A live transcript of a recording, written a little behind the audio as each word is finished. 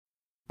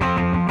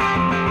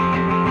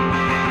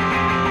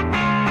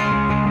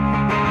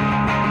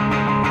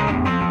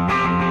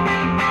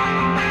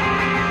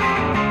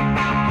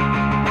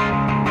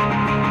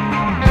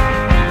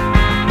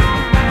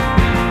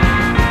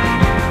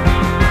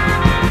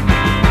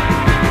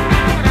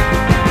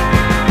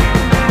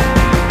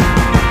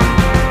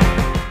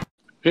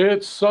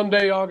It's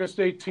Sunday, August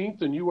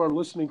 18th, and you are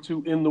listening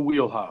to In the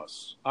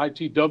Wheelhouse.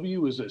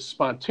 ITW is a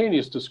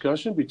spontaneous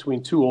discussion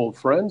between two old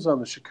friends on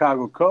the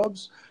Chicago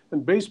Cubs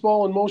and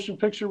baseball and motion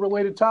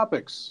picture-related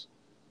topics.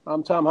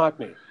 I'm Tom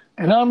Hockney.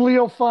 And I'm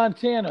Leo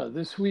Fontana.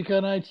 This week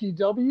on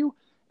ITW,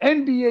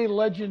 NBA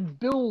legend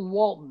Bill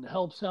Walton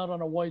helps out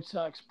on a White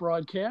Sox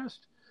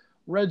broadcast.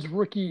 Reds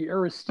rookie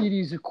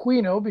Aristides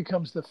Aquino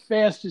becomes the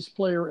fastest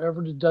player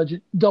ever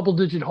to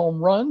double-digit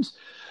home runs,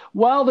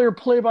 while their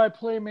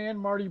play-by-play man,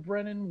 Marty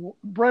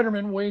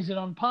Brennerman, weighs in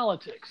on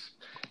politics.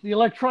 The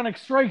electronic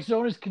strike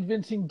zone is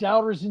convincing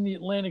doubters in the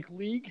Atlantic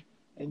League,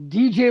 and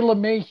DJ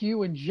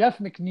LeMahieu and Jeff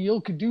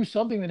McNeil could do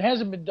something that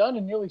hasn't been done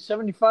in nearly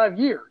 75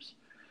 years.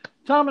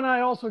 Tom and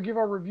I also give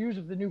our reviews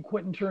of the new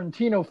Quentin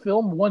Tarantino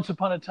film, Once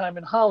Upon a Time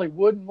in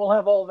Hollywood, and we'll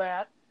have all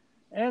that,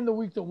 and the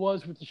week that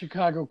was with the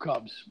Chicago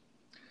Cubs.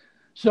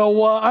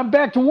 So I'm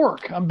back to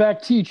work. I'm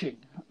back teaching.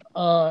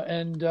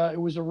 And it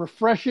was a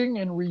refreshing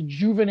and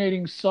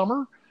rejuvenating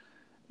summer.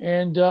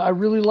 And I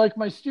really like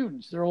my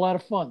students. They're a lot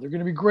of fun. They're going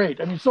to be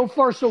great. I mean, so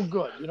far, so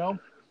good, you know?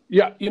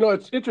 Yeah,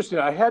 it's interesting.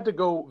 I had to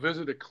go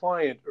visit a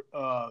client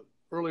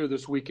earlier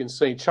this week in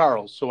St.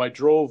 Charles. So I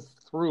drove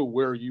through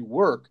where you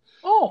work.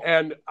 Oh.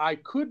 And I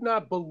could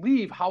not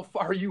believe how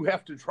far you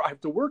have to drive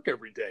to work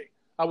every day.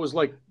 I was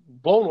like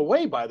blown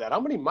away by that. How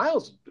many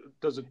miles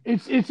does it?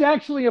 It's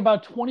actually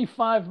about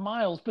 25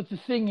 miles. But the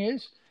thing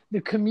is,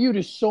 the commute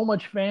is so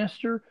much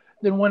faster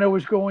than when I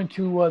was going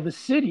to the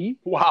city.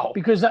 Wow.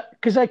 Because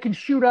I can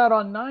shoot out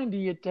on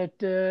 90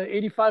 at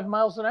 85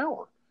 miles an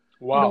hour.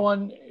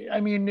 Wow.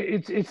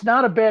 It's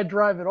not a bad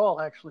drive at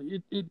all,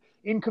 actually. It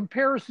in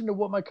comparison to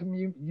what my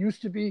commute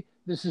used to be,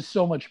 this is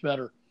so much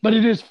better. But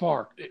it is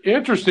far.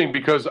 Interesting,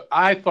 because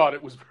I thought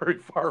it was very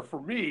far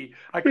for me.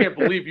 I can't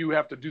believe you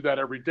have to do that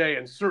every day.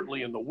 And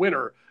certainly in the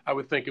winter, I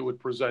would think it would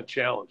present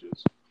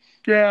challenges.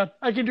 Yeah,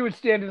 I can do it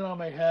standing on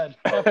my head.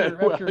 Well,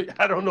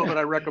 I don't know that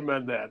I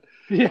recommend that.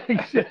 Yeah,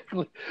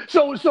 exactly.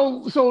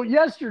 So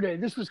yesterday,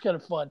 this was kind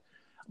of fun.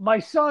 My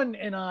son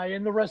and I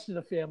and the rest of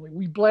the family,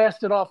 we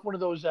blasted off one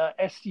of those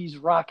Estes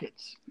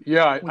rockets.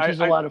 Yeah, which is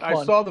a lot of fun.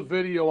 I saw the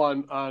video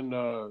on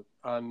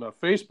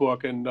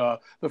Facebook, and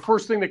the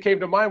first thing that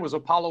came to mind was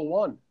Apollo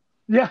 1.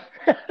 Yeah.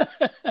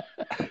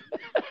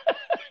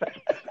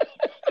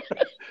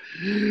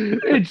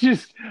 It's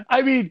just,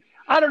 I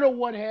don't know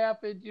what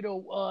happened.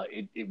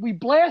 We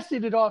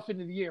blasted it off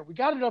into the air. We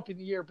got it up in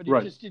the air, but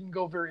it just didn't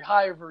go very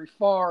high or very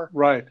far.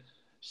 Right.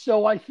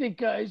 So I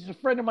think, as a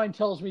friend of mine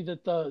tells me,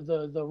 that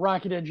the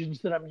rocket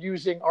engines that I'm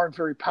using aren't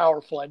very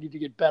powerful. I need to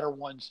get better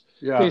ones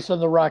based on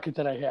the rocket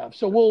that I have.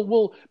 So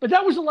but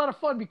that was a lot of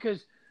fun,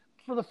 because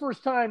for the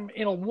first time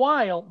in a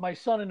while, my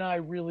son and I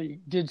really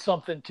did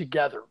something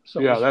together. So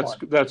yeah,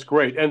 that's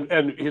great.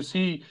 And is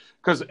he,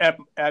 because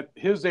at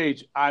his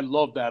age, I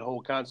love that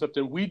whole concept,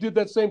 and we did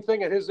that same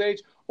thing at his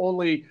age.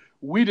 Only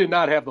we did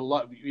not have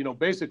the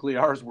basically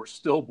ours were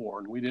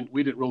stillborn. We didn't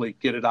really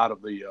get it out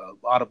of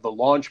the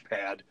launch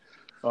pad.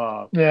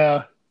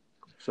 Yeah.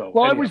 So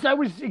well, anyway. I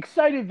was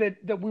excited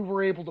that we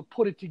were able to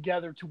put it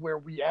together to where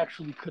we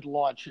actually could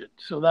launch it.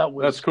 So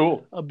that's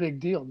cool. A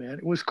big deal, man.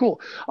 It was cool.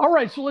 All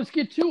right, so let's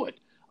get to it.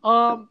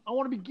 I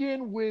want to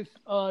begin with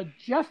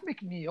Jeff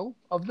McNeil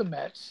of the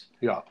Mets.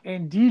 Yeah.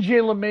 And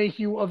DJ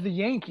LeMahieu of the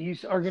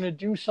Yankees are going to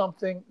do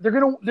something. They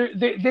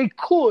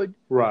could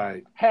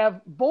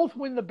have both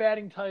win the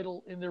batting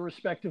title in their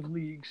respective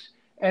leagues,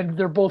 and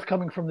they're both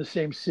coming from the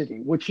same city,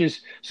 which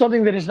is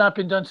something that has not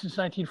been done since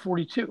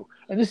 1942.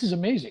 And this is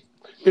amazing.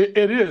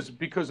 It is,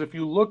 because if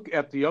you look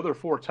at the other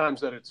four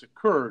times that it's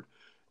occurred,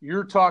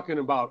 you're talking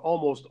about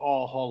almost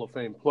all Hall of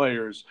Fame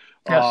players.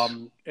 Yes.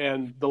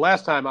 And the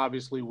last time,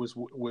 obviously, was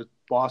with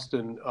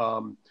Boston.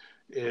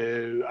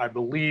 I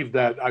believe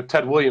that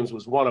Ted Williams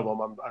was one of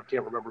them. I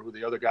can't remember who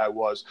the other guy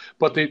was.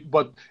 But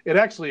it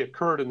actually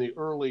occurred in the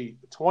early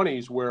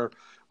 20s, where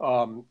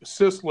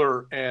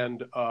Sisler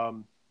and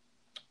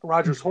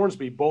Rogers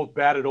Hornsby both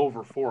batted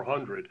over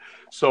 400.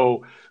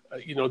 So,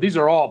 these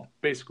are all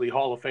basically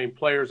Hall of Fame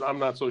players. I'm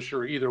not so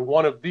sure either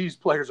one of these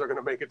players are going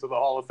to make it to the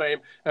Hall of Fame.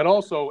 And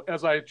also,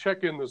 as I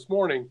check in this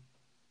morning,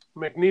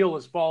 McNeil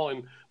has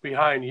fallen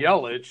behind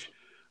Yelich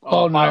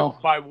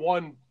by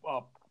 1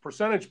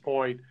 percentage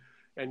point.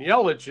 And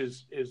Yelich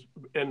is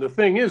and the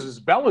thing is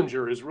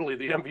Bellinger is really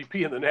the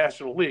MVP in the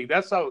National League.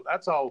 That's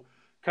how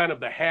kind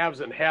of the haves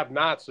and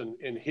have-nots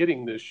in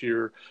hitting this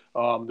year.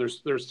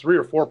 There's 3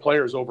 or 4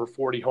 players over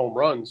 40 home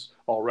runs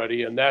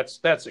already, and that's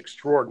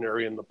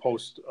extraordinary in the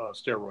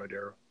post-steroid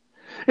era.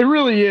 It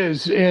really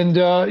is. And,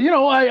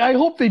 I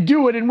hope they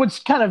do it. And what's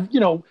kind of,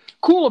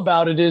 cool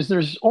about it is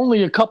there's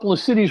only a couple of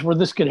cities where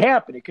this could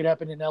happen. It could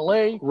happen in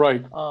L.A.,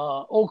 right?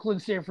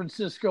 Oakland, San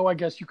Francisco. I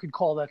guess you could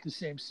call that the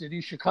same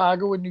city.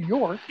 Chicago and New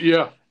York.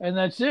 Yeah. And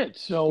that's it.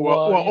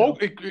 So,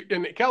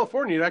 in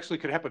California, it actually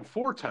could happen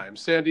 4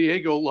 times. San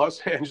Diego, Los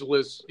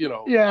Angeles,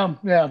 Yeah,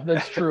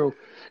 that's true.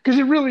 Because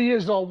it really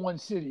is all one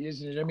city,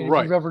 isn't it? I mean,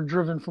 if you've ever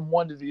driven from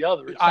one to the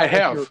other. I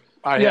have.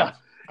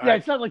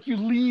 it's not like you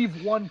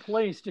leave one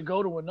place to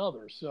go to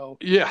another. So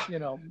yeah,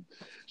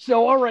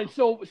 So all right,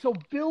 so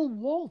Bill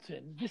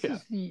Walton, this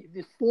is the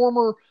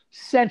former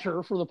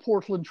center for the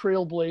Portland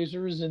Trail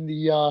Blazers and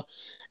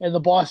the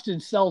Boston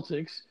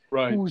Celtics,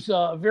 right. Who's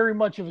very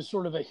much of a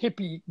sort of a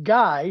hippie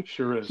guy.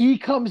 Sure is. He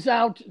comes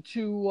out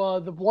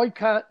to the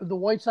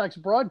White Sox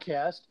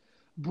broadcast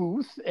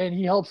booth, and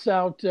he helps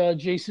out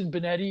Jason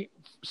Benetti,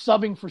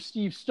 subbing for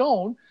Steve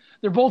Stone.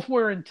 They're both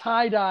wearing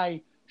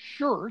tie-dye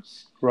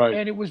shirts, right?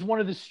 And it was one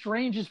of the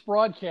strangest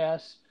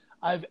broadcasts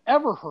I've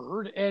ever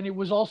heard, and it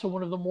was also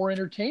one of the more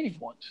entertaining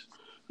ones.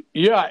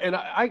 Yeah, and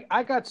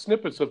I got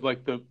snippets of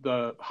like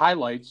the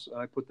highlights.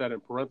 I put that in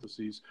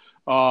parentheses.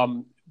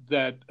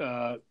 That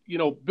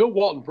Bill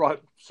Walton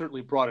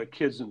certainly brought a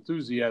kid's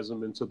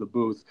enthusiasm into the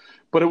booth,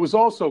 but it was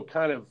also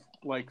kind of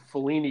like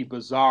Fellini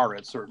bizarre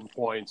at certain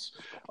points.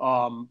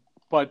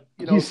 But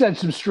he said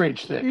some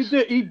strange things.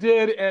 He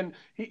did, and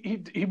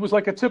he was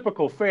like a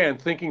typical fan,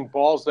 thinking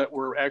balls that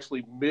were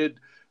actually mid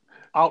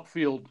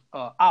outfield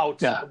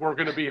outs were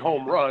going to be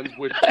home runs.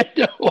 Which I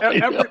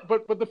know.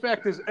 But the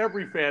fact is,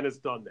 every fan has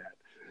done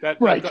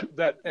that.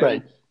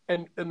 Right.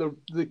 And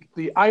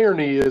the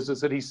irony is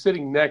that he's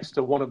sitting next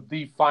to one of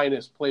the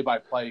finest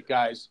play-by-play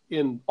guys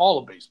in all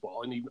of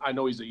baseball. And I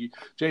know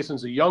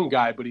Jason's a young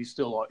guy, but he's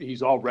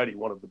already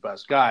one of the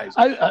best guys.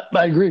 I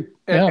agree.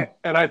 And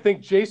I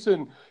think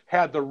Jason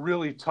had the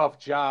really tough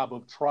job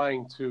of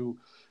trying to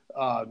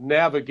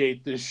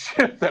navigate this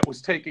ship that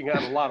was taking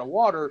on a lot of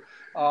water.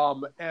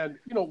 And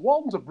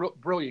Walton's a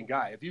brilliant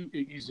guy.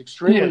 He's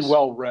extremely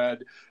well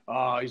read.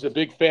 He's a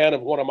big fan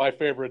of one of my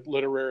favorite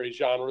literary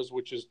genres,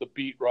 which is the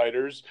beat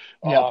writers.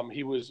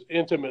 He was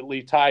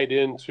intimately tied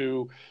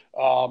into,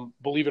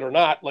 believe it or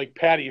not, like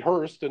Patty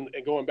Hearst, and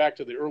going back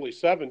to the early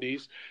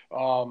 70s,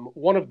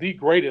 one of the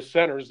greatest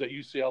centers that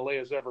UCLA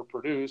has ever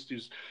produced.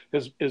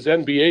 His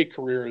NBA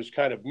career is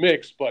kind of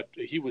mixed, but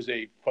he was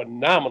a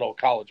phenomenal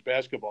college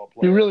basketball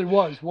player. He really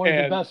was one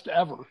of the best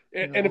ever.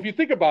 And if you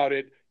think about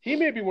it, he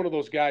may be one of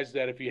those guys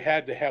that if you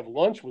had to have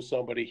lunch with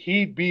somebody,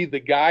 he'd be the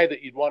guy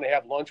that you'd want to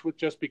have lunch with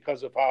just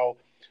because of how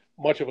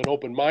much of an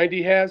open mind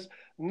he has.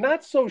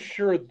 Not so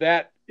sure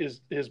that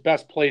is his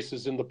best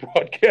places in the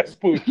broadcast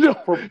booth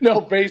for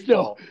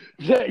baseball.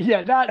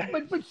 No.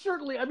 But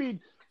certainly, I mean,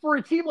 for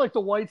a team like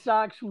the White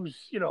Sox,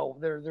 who's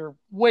they're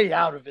way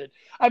out of it.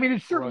 I mean,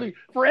 it's certainly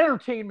for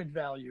entertainment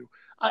value,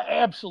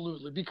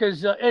 absolutely.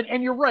 Because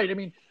and you're right. I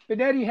mean,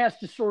 Benetti has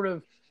to sort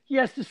of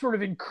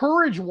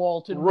encourage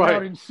Walton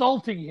without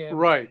insulting him.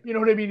 Right. You know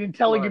what I mean? And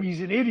telling him he's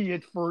an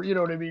idiot for, you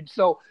know what I mean?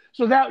 So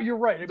that you're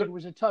right. I mean, it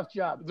was a tough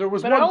job. There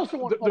was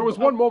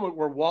one moment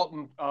where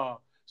Walton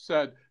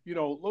said, they're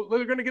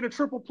going to get a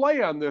triple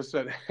play on this.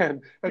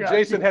 And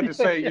Jason had to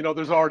say,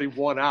 there's already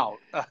one out.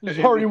 There's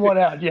already one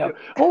out. Yeah.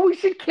 Well, we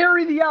should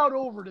carry the out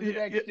over to the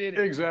next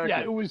inning. Exactly.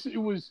 Yeah.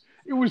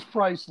 It was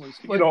priceless.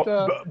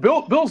 But,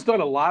 Bill's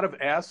done a lot of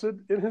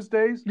acid in his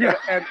days. Yeah.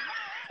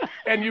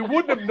 And you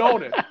wouldn't have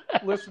known it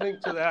listening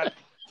to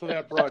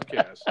that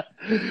broadcast.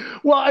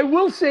 Well, I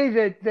will say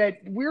that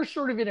we're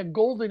sort of in a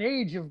golden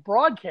age of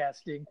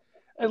broadcasting,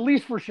 at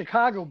least for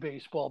Chicago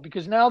baseball,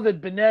 because now that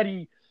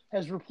Benetti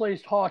has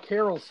replaced Hawk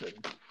Harrelson,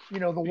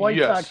 the White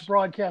Sox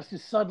broadcast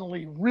is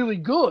suddenly really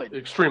good.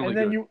 Extremely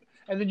good.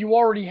 And then you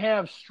already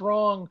have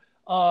strong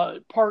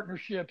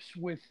partnerships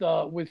with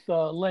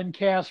Len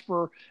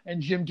Casper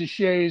and Jim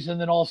Deshaies, and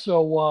then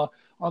also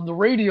on the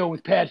radio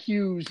with Pat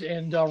Hughes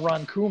and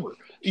Ron Coomer.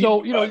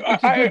 So,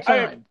 it's a good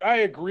time. I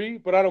agree,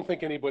 but I don't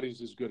think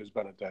anybody's as good as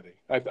Benedetti.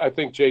 I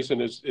think Jason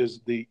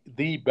is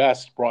the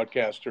best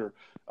broadcaster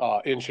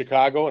in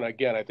Chicago. And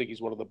again, I think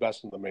he's one of the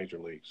best in the major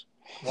leagues.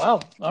 Wow.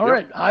 All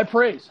right. High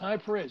praise.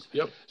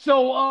 Yep.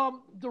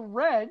 So the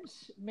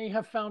Reds may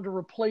have found a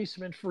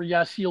replacement for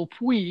Yasiel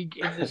Puig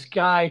in this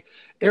guy,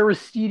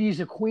 Aristides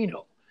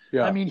Aquino.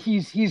 Yeah. I mean,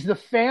 he's the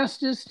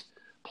fastest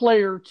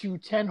player to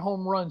 10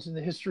 home runs in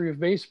the history of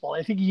baseball.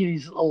 I think he hit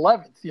his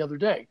 11th the other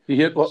day. He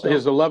hit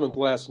his 11th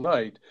last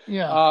night.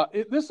 Yeah.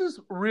 This is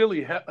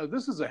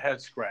a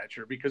head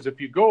scratcher because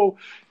if you go,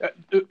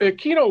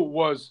 Aquino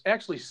was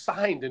actually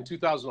signed in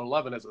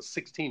 2011 as a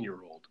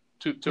 16-year-old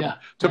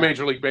to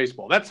Major League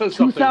Baseball. That says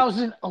something.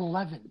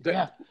 2011.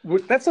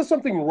 That says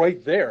something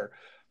right there.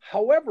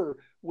 However,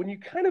 when you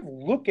kind of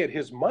look at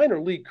his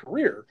minor league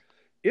career,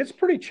 it's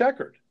pretty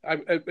checkered.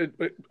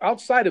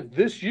 Outside of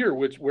this year,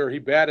 where he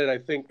batted, I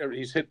think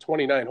he's hit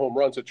 29 home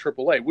runs at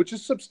AAA, which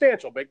is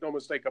substantial. Make no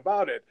mistake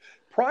about it.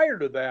 Prior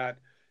to that,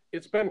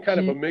 it's been kind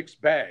of a mixed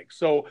bag.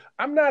 So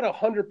I'm not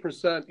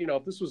 100%.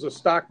 If this was a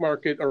stock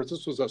market or if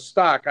this was a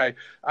stock, I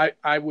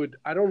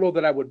don't know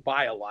that I would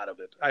buy a lot of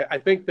it. I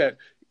think that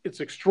it's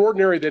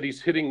extraordinary that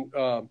he's hitting.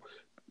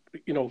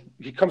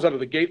 He comes out of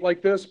the gate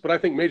like this, but I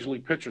think major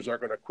league pitchers are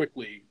going to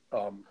quickly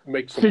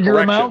make some figure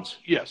him out.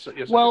 Yes.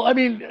 Well, I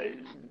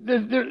mean,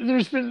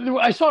 there's been.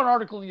 I saw an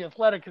article in the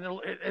Athletic,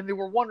 and they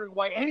were wondering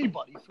why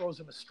anybody throws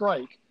him a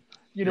strike.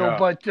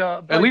 But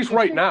at least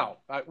right now,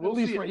 we'll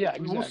see.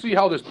 Exactly. We'll see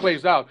how this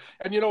plays out.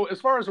 And as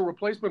far as a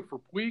replacement for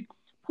Puig,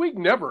 Puig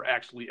never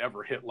actually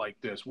ever hit like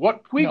this.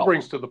 What Puig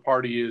brings to the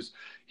party is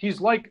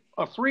he's like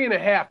a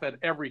 3.5 at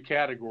every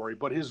category,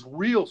 but his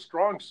real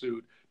strong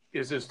suit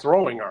is his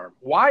throwing arm.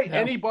 Why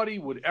anybody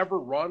would ever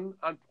run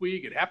on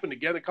Puig, it happened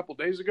again a couple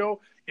days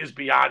ago, is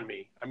beyond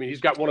me. I mean, he's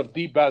got one of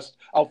the best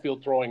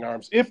outfield throwing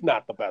arms, if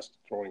not the best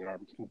throwing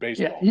arm in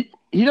baseball. Yeah,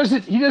 he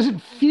doesn't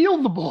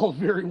feel the ball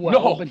very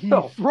well, but he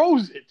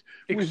throws it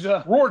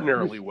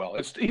extraordinarily well.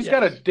 He's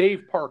got a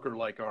Dave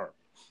Parker-like arm.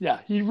 Yeah,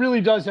 he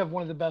really does have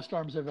one of the best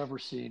arms I've ever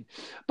seen.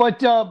 But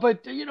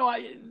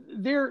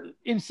they're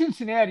in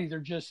Cincinnati. They're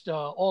just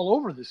all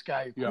over this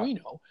guy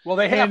Aquino. Well,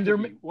 they have to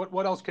be.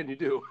 What else can you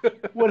do?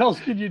 What else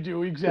can you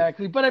do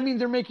exactly? But I mean,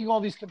 they're making all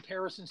these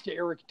comparisons to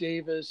Eric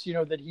Davis.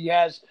 That he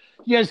has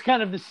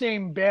kind of the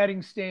same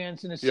batting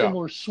stance and a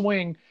similar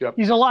swing. Yep.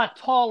 He's a lot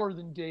taller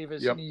than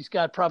Davis, and he's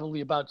got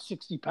probably about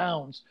 60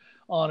 pounds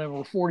on him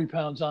or 40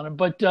 pounds on him.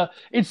 But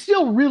it's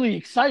still really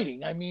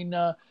exciting. I mean.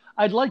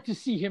 I'd like to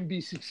see him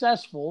be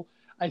successful.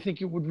 I think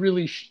it would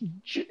really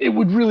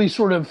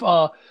sort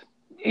of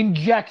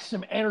inject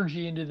some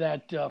energy into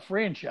that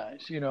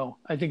franchise.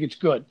 I think it's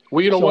good.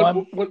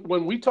 Well,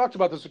 when we talked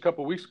about this a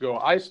couple of weeks ago,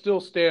 I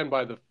still stand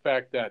by the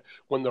fact that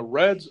when the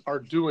Reds are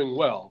doing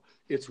well,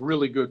 it's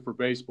really good for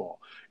baseball.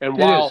 And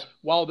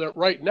while they're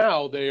right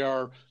now they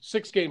are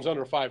 6 games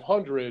under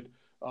 500,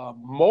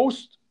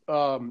 most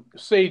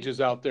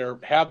sages out there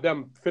have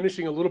them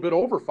finishing a little bit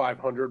over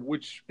 500,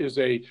 which is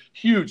a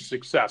huge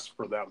success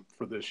for them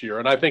for this year.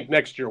 And I think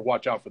next year,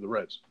 watch out for the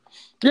Reds.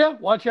 Yeah,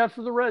 watch out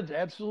for the Reds.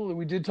 Absolutely.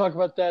 We did talk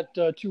about that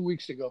 2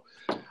 weeks ago.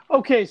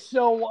 Okay,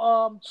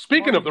 so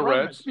speaking of the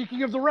Reds,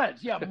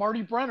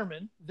 Marty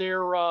Brennaman,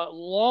 their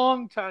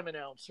longtime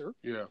announcer,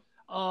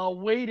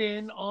 weighed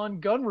in on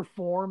gun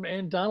reform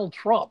and Donald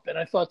Trump. And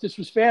I thought this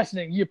was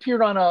fascinating. He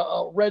appeared on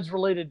a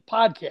Reds-related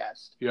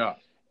podcast. Yeah.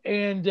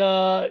 And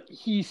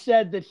he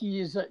said that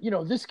he is,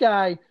 this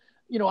guy,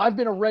 I've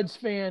been a Reds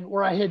fan,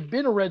 or I had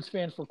been a Reds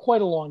fan for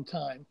quite a long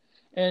time.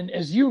 And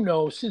as you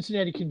know,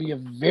 Cincinnati can be a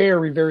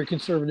very, very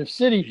conservative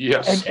city.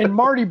 Yes. And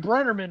Marty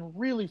Brennaman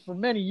really, for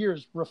many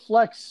years,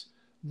 reflects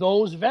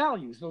those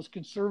values, those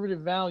conservative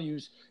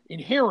values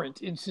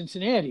inherent in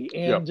Cincinnati.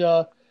 And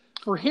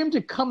for him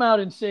to come out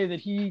and say that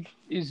he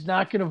is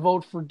not going to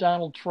vote for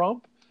Donald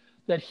Trump,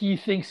 that he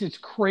thinks it's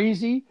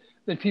crazy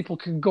that people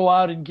can go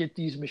out and get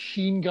these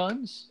machine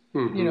guns.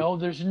 Mm-hmm.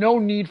 There's no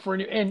need for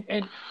any,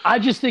 and I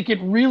just think it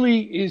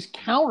really is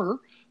counter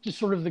to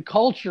sort of the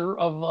culture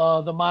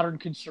of the modern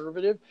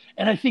conservative.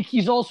 And I think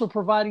he's also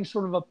providing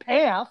sort of a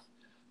path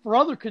for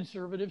other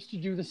conservatives to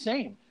do the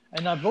same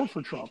and not vote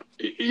for Trump.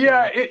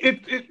 Yeah,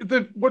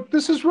 what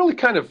this is really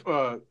kind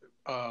of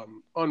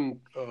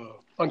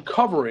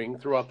uncovering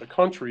throughout the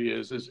country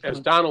is as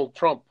Donald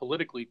Trump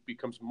politically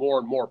becomes more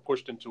and more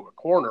pushed into a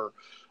corner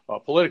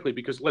politically,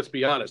 because let's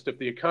be honest, if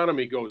the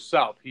economy goes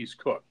south, he's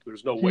cooked.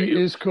 There's no way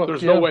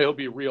no way he'll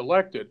be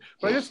reelected.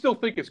 But I just still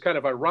think it's kind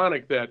of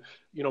ironic that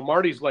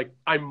Marty's like,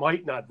 I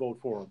might not vote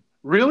for him.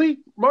 Really,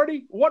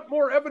 Marty? What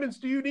more evidence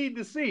do you need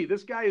to see?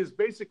 This guy is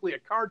basically a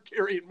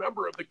card-carrying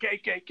member of the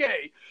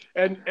KKK,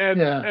 and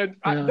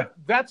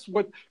that's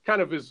what kind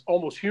of is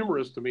almost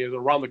humorous to me. Is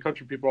around the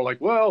country, people are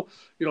like, well,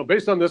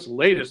 based on this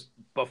latest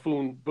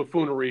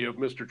buffoonery of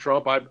Mr.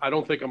 Trump, I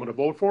don't think I'm going to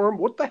vote for him.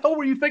 What the hell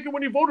were you thinking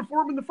when you voted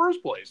for him in the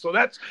first place? So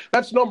that's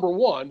number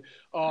one.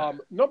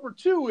 Number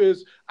two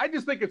is I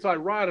just think it's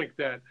ironic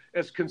that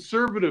as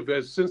conservative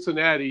as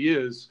Cincinnati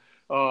is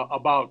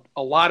about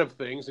a lot of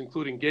things,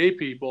 including gay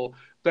people,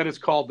 that it's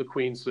called the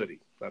Queen City.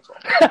 That's all.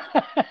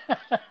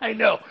 I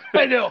know.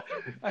 Yeah.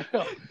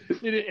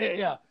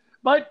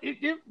 But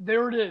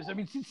there it is. I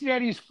mean,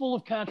 Cincinnati is full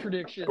of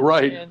contradictions.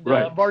 Right. And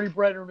Marty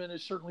Brennaman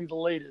is certainly the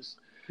latest.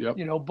 Yep.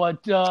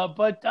 But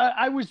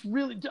I was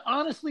really,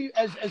 honestly,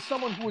 as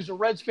someone who was a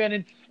Reds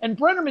fan, and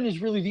Brennaman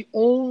is really the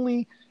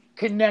only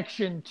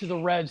connection to the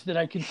Reds that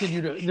I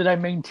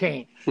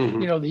maintain.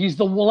 Mm-hmm. He's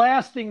the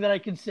last thing that I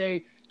can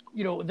say,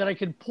 that I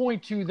can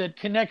point to that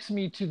connects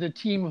me to the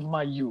team of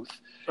my youth.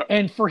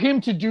 And for him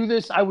to do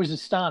this, I was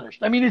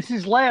astonished. I mean, it's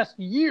his last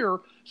year,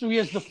 so he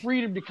has the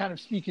freedom to kind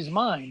of speak his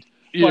mind.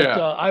 But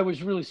I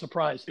was really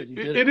surprised that he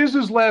did it. It is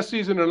his last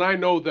season, and I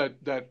know that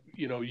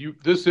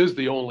this is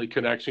the only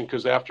connection,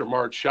 because after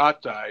Marge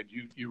Schott died,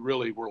 you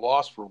really were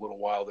lost for a little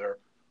while there.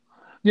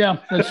 Yeah,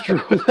 that's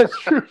true. That's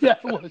true.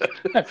 That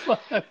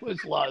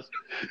was lost.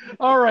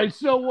 All right,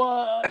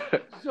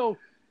 so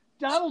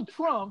Donald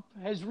Trump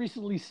has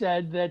recently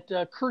said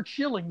that Curt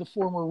Schilling, the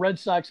former Red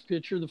Sox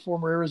pitcher, the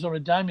former Arizona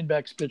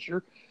Diamondbacks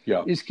pitcher,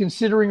 is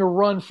considering a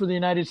run for the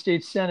United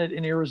States Senate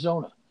in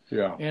Arizona.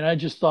 Yeah. And I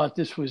just thought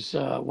this was,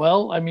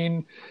 I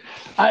mean,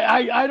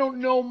 I don't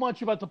know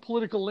much about the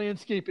political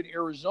landscape in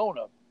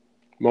Arizona.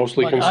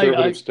 Mostly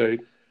conservative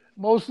state.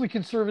 Mostly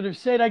conservative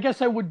state. I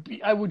guess I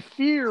would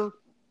fear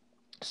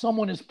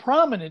someone as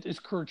prominent as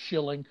Curt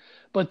Schilling,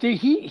 but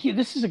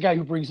this is a guy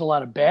who brings a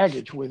lot of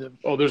baggage with him.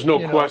 Oh, there's no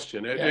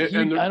question.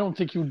 I don't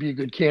think he would be a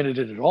good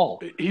candidate at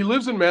all. He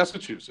lives in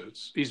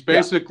Massachusetts. He's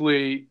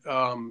basically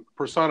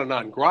persona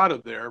non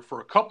grata there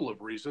for a couple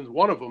of reasons.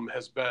 One of them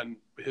has been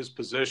his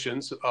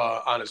positions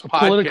on his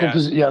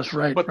podcast. Yes,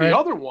 right. But the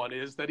other one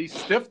is that he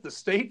stiffed the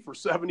state for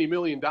 $70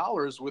 million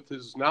with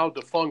his now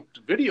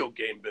defunct video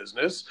game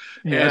business.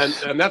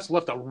 Yes. And that's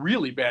left a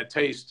really bad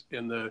taste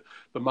in the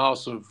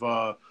mouths of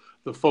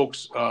the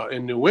folks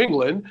in New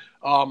England.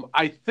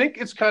 I think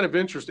it's kind of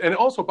interesting. And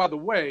also, by the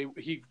way,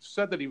 he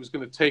said that he was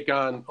going to take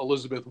on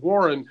Elizabeth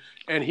Warren,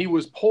 and he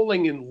was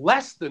polling in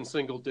less than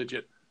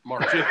single-digit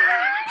margin.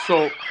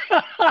 So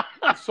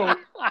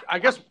I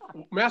guess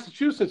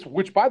Massachusetts,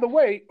 which, by the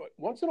way,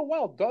 once in a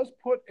while does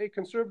put a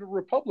conservative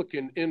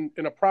Republican in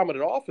a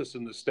prominent office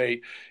in the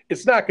state,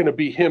 it's not going to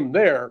be him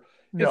there.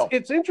 No.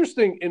 It's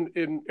interesting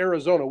in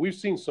Arizona. We've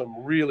seen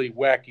some really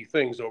wacky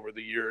things over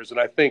the years. And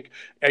I think,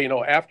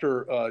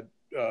 after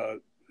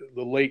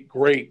the late,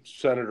 great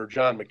Senator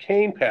John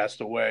McCain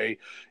passed away,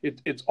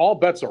 it's all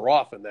bets are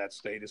off in that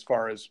state as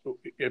far as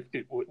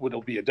will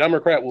it be a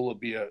Democrat, will it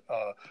be a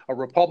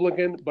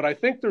Republican? But I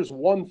think there's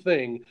one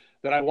thing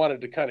that I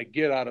wanted to kind of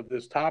get out of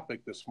this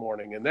topic this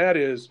morning, and that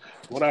is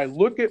when I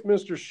look at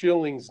Mr.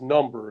 Schilling's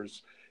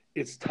numbers,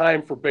 it's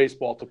time for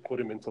baseball to put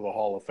him into the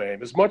Hall of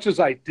Fame. As much as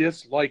I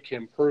dislike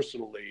him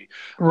personally,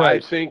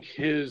 right. I think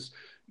his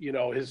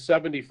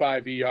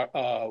 75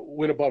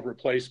 win above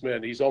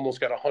replacement, he's almost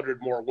got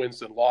 100 more wins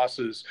than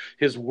losses.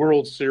 His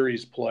World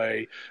Series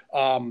play,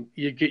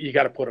 you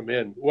got to put him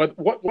in.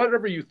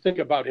 Whatever you think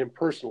about him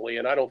personally,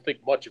 and I don't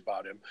think much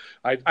about him.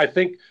 I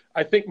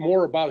think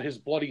more about his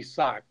bloody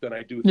sock than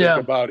I do think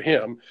about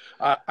him.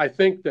 I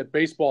think that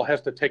baseball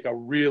has to take a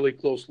really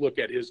close look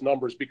at his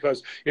numbers,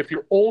 because if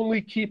you're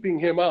only keeping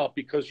him out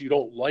because you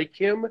don't like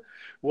him,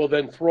 well,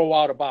 then throw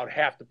out about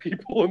half the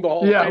people in the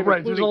Hall of Fame. Yeah,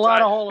 right. There's a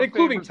lot of Hall of Famers,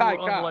 including Ty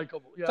Cobb.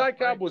 Yeah, Ty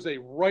Cobb was a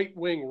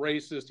right-wing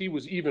racist. He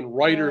was even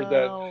righter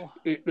than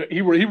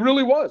he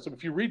really was.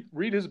 If you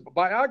read his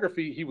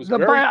biography, he was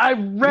I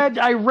read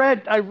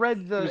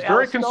the. He was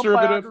very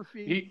conservative.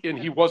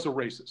 He was a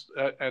racist,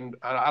 and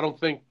I don't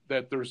think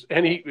that there's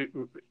any.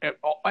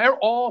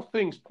 All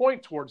things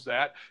point towards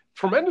that.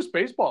 Tremendous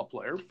baseball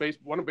player,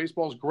 one of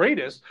baseball's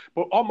greatest.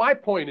 But all my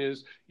point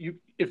is,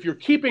 if you're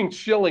keeping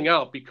Schilling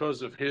out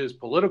because of his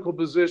political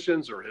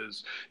positions or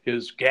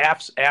his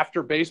gaffes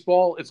after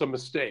baseball, it's a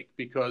mistake,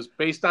 because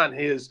based on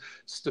his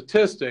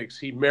statistics,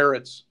 he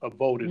merits a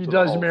vote. He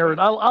does merit.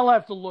 I'll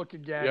have to look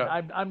again.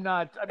 Yeah. I'm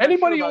not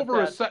anybody sure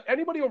over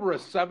anybody over a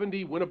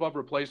 70 win above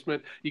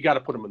replacement, you got to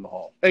put him in the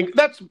Hall, and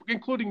that's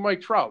including Mike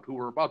Trout, who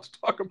we're about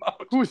to talk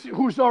about.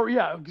 Who's already,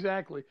 yeah,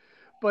 exactly.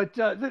 But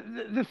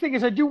the thing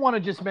is, I do want to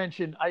just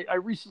mention, I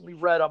recently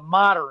read a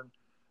modern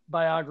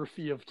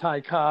biography of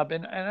Ty Cobb,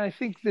 and I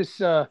think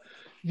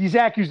these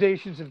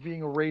accusations of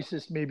being a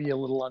racist may be a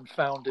little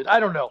unfounded. I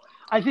don't know.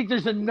 I think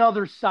there's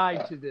another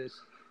side to this.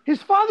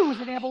 His father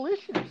was an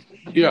abolitionist.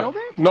 Did you know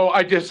that? No,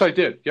 I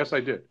did. Yes, I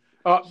did.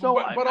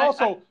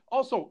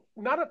 Also,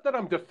 not that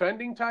I'm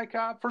defending Ty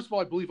Cobb. First of all,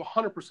 I believe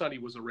 100% he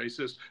was a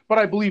racist, but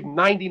I believe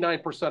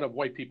 99% of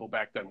white people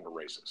back then were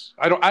racist.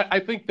 I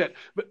think that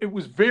it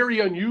was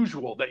very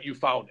unusual that you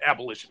found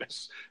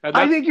abolitionists.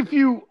 I think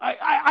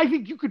I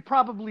think you could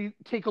probably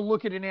take a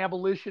look at an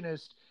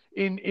abolitionist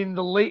in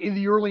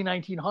the early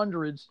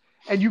 1900s,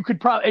 and you could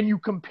and you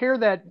compare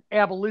that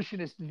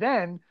abolitionist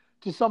then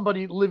to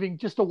somebody living,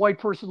 just a white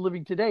person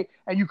living today,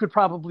 and you could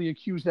probably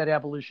accuse that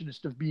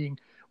abolitionist of being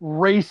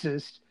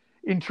racist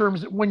in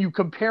terms of when you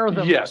compare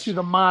them to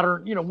the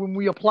modern, when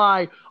we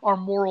apply our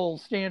moral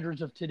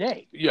standards of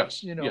today.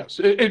 Yes. Yes.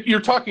 You're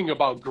talking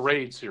about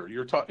grades here.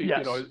 You're talking,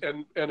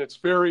 and it's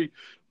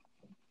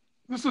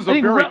this is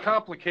a very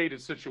complicated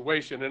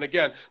situation. And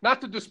again, not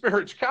to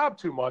disparage Cobb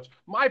too much,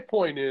 my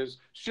point is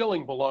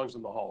Schilling belongs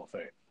in the Hall of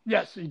Fame.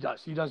 Yes, he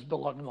does. He does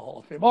belong in the Hall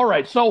of Fame. All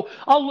right. So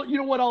I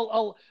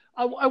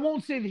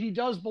won't say that he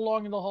does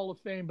belong in the Hall of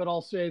Fame, but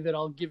I'll say that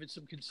I'll give it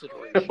some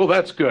consideration. Well,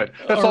 that's good.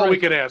 That's all we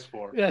can ask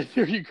for. Yeah,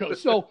 there you go.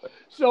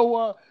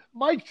 So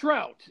Mike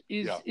Trout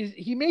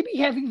he may be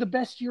having the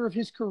best year of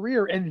his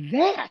career, and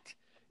that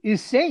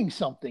is saying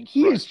something.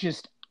 He is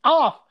just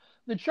off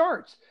the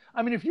charts.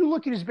 I mean, if you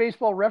look at his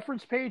baseball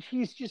reference page,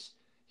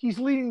 he's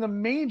leading the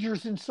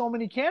majors in so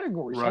many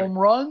categories. Right. Home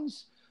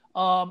runs.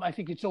 I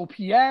think it's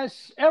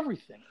OPS,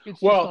 everything. It's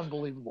just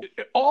unbelievable.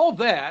 All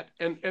that,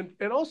 and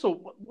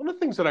also one of the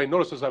things that I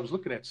noticed as I was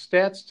looking at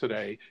stats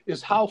today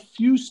is how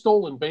few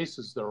stolen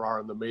bases there are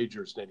in the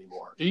majors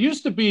anymore. It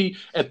used to be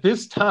at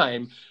this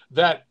time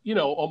that, a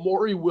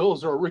Maury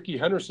Wills or a Ricky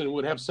Henderson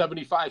would have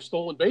 75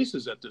 stolen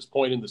bases at this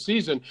point in the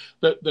season.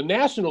 The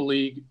National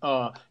League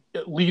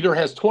leader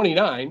has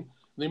 29.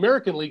 The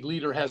American League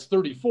leader has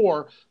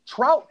 34.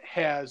 Trout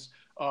has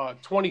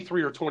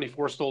 23 or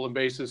 24 stolen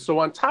bases. So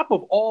on top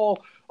of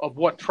all of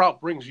what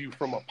Trout brings you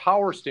from a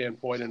power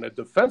standpoint and a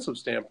defensive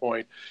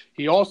standpoint,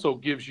 he also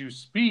gives you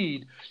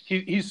speed.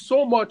 He's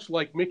so much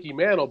like Mickey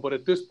Mantle, but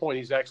at this point,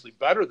 he's actually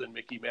better than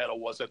Mickey Mantle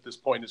was at this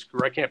point in his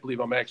career. I can't believe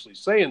I'm actually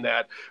saying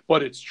that,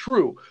 but it's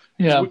true.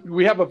 Yeah.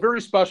 We have a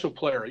very special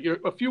player.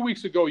 A few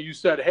weeks ago, you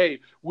said, hey,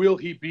 will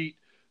he beat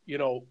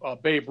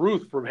Babe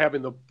Ruth from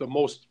having the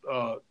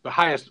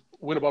highest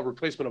win above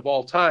replacement of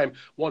all time,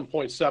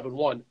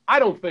 1.71. I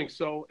don't think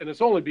so, and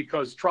it's only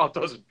because Trout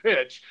doesn't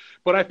pitch.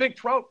 But I think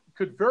Trout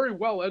could very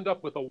well end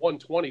up with a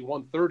 120,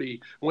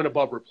 130 win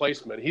above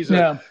replacement.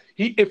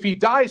 If he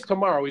dies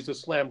tomorrow, he's a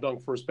slam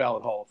dunk first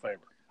ballot Hall of Famer.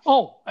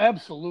 Oh,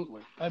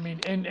 absolutely. I mean,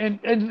 and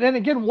then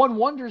again, one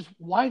wonders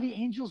why the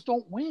Angels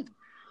don't win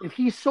if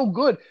he's so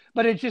good.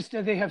 But it just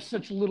they have so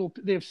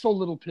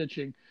little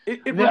pitching.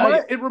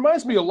 It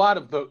reminds me a lot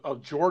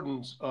of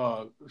Jordan's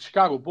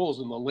Chicago Bulls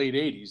in the late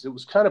 80s. It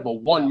was kind of a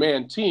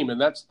one-man team, and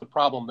that's the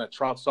problem that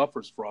Trout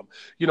suffers from.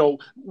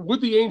 Would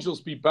the Angels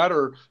be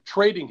better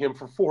trading him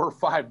for 4 or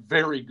 5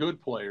 very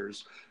good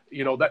players?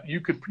 That you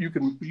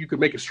could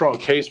make a strong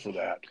case for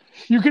that.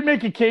 You could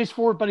make a case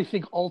for it, but I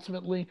think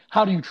ultimately,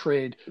 how do you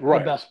trade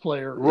the best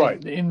player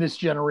in this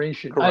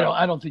generation? Correct.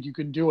 I don't think you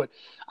can do it.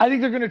 I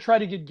think they're going to try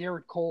to get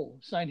Garrett Cole,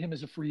 sign him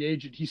as a free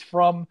agent. He's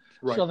from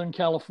Southern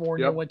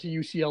California, went to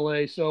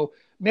UCLA, so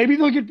maybe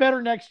they'll get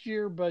better next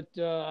year. But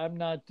I'm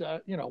not.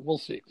 We'll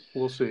see.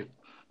 We'll see.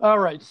 All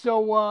right,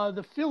 so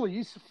the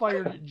Phillies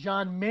fired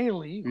John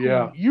Maley,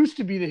 who used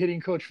to be the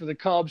hitting coach for the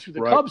Cubs, who the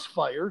Cubs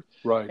fired,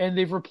 and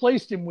they've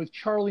replaced him with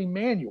Charlie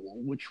Manuel,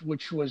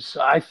 which was,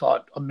 I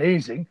thought,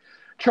 amazing.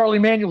 Charlie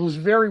Manuel was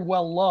very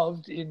well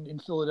loved in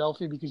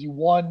Philadelphia because he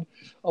won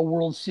a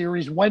World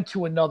Series, went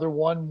to another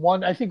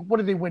one. I think, what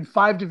did they win?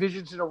 5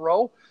 divisions in a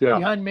row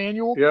behind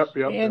Manuel? Yep.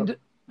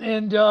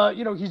 And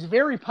he's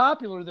very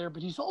popular there,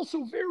 but he's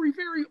also very,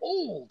 very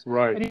old.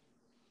 Right.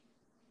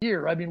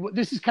 And I mean,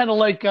 this is kind of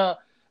like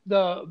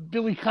the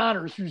Billy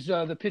Connors, who's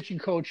the pitching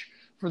coach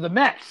for the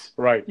Mets.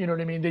 Right. You know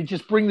what I mean? They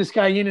just bring this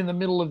guy in the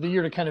middle of the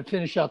year to kind of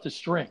finish out the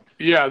string.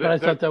 Yeah. I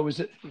thought that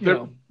was it.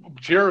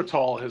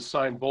 Geritol has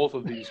signed both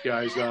of these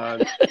guys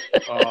on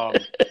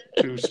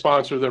to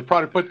sponsor their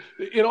product. But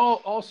in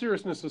all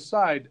seriousness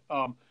aside,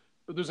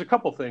 there's a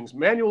couple things.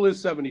 Manuel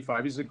is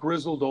 75. He's a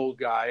grizzled old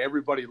guy.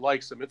 Everybody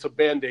likes him. It's a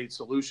Band-Aid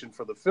solution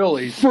for the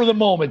Phillies. For the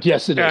moment,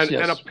 yes, it is.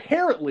 And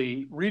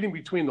apparently, reading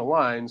between the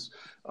lines,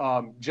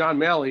 John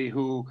Maley,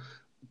 who,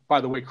 by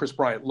the way, Chris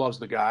Bryant loves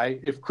the guy.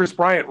 If Chris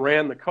Bryant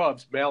ran the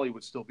Cubs, Maley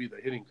would still be the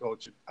hitting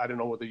coach. I don't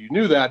know whether you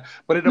knew that.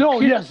 But I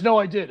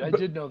did. I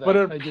did know that. But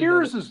it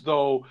appears as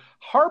though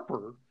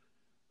Harper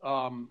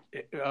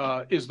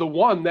is the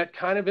one that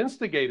kind of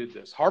instigated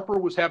this. Harper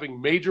was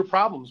having major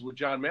problems with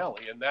John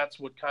Maley, and that's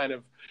what kind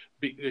of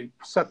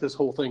set this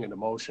whole thing into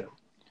motion.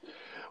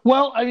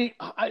 Well, I mean,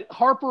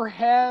 Harper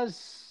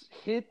has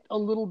hit a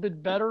little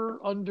bit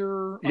better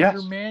under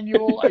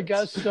Manuel, I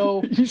guess.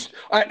 So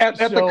at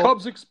the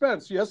Cubs'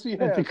 expense, yes, he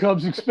has. At the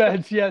Cubs'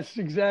 expense, yes,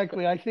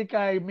 exactly. I think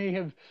I may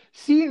have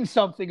seen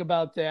something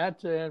about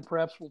that, and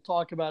perhaps we'll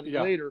talk about it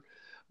later.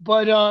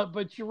 But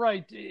you're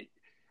right.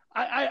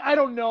 I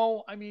don't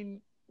know. I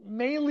mean,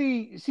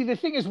 Maley. See, the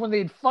thing is, when they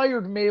had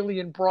fired Maley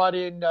and brought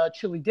in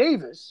Chili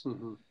Davis,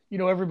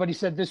 everybody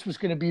said this was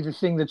going to be the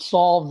thing that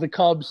solved the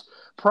Cubs'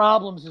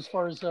 problems as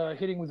far as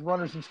hitting with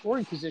runners in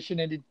scoring position,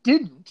 and it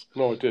didn't.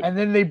 No, it didn't. And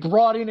then they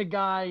brought in a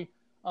guy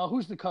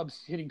who's the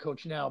Cubs hitting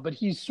coach now, but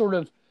he's sort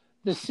of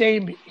the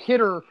same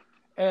hitter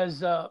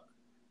as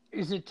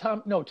is it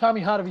Tom? No,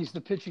 Tommy Hotovy's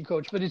the pitching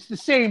coach, but it's the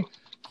same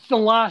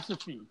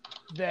philosophy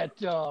that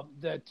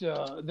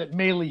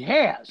Maley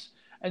has.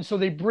 And so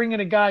they bring in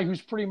a guy who's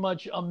pretty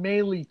much a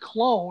Maley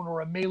clone or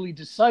a Maley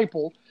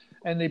disciple,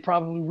 and they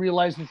probably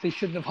realized that they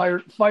shouldn't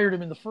have fired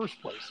him in the first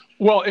place.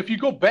 Well, if you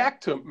go back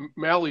to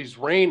Maley's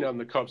reign on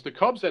the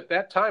Cubs at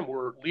that time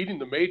were leading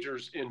the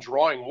majors in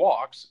drawing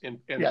walks and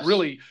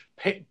really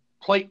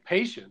plate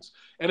patience.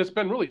 And it's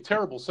been really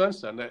terrible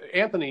since then.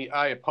 Anthony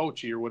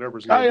Iapoce or whatever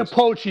his name is.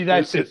 Iapoce,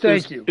 that's it.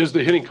 Thank you. Is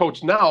the hitting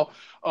coach now.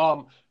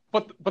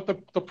 But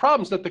the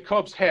problems that the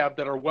Cubs have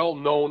that are well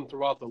known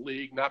throughout the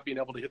league, not being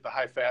able to hit the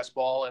high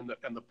fastball and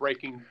the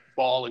breaking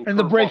ball and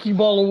the breaking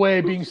ball away,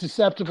 being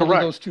susceptible to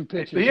those two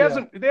pitches.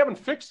 They haven't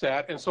fixed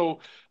that, and so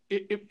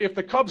if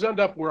the Cubs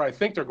end up where I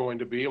think they're going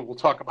to be, and we'll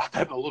talk about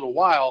that in a little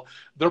while,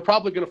 they're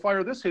probably going to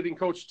fire this hitting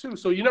coach too.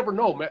 So you never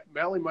know.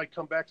 Maley might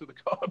come back to the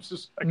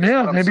Cubs.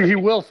 Maybe he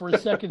will for a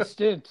second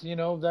stint.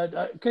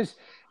 Because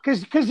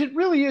it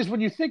really is,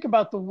 when you think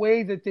about the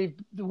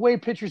way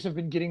pitchers have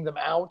been getting them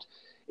out.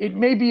 It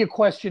may be a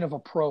question of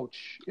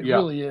approach. It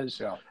really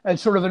is. Yeah. And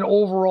sort of an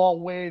overall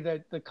way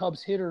that the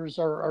Cubs hitters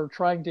are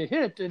trying to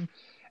hit, and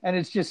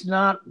it's just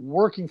not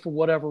working for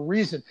whatever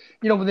reason.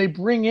 When they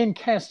bring in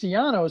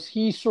Castellanos,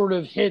 he sort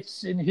of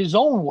hits in his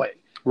own way.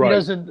 Right. He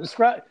doesn't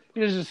describe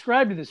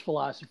to this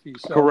philosophy.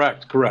 So,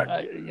 correct.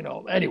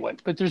 Anyway,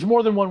 but there's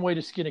more than one way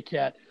to skin a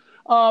cat.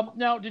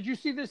 Now, did you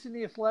see this in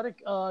The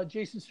Athletic?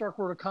 Jason Stark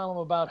wrote a column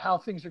about how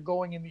things are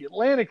going in the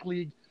Atlantic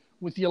League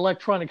with the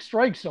electronic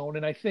strike zone,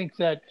 and I think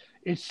that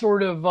it's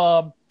sort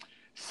of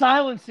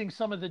silencing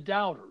some of the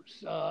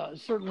doubters.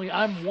 Certainly,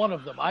 I'm one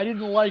of them. I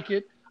didn't like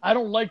it. I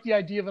don't like the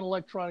idea of an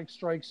electronic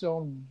strike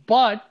zone,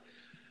 but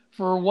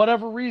for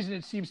whatever reason,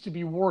 it seems to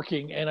be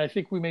working, and I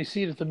think we may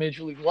see it at the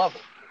major league level.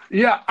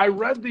 Yeah, I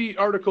read the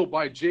article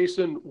by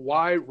Jason,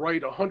 Why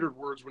Write 100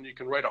 Words When You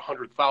Can Write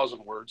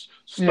 100,000 Words?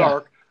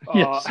 Stark. Yeah.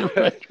 Yes,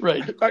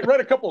 right. I read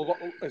a couple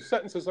of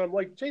sentences, and I'm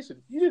like,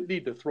 Jason, you didn't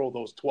need to throw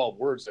those 12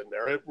 words in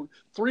there.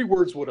 3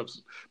 words would have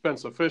been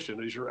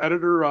sufficient. Is your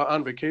editor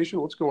on vacation?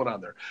 What's going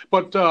on there?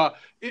 But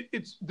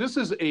this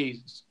is a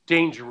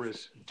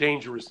dangerous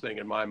thing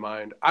in my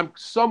mind. I'm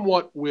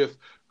somewhat with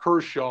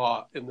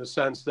Kershaw in the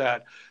sense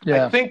that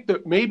I think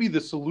that maybe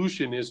the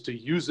solution is to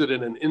use it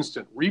in an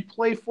instant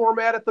replay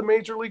format at the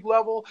major league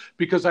level,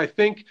 because I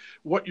think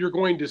what you're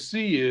going to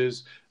see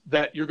is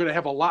that you're going to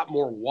have a lot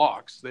more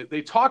walks.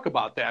 They talk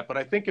about that, but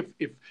I think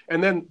if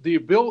and then the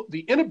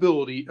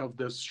inability of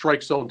the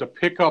strike zone to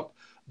pick up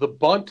the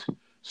bunt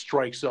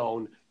strike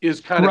zone is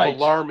kind of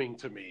alarming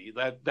to me.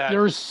 That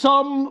there's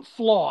some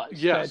flaws.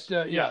 Yes,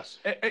 yes.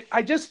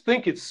 I just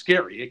think it's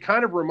scary. It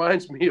kind of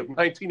reminds me of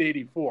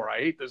 1984. I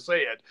hate to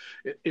say it,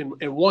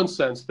 in one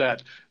sense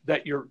that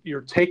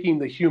you're taking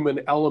the human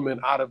element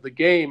out of the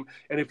game,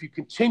 and if you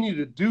continue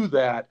to do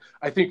that,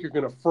 I think you're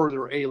going to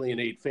further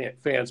alienate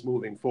fans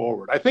moving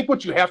forward. I think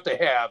what you have to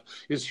have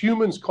is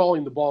humans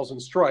calling the balls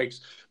and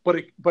strikes,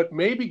 but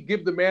maybe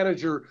give the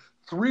manager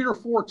 3 or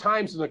 4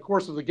 times in the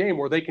course of the game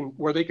where they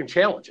can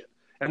challenge it.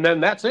 And then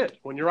that's it.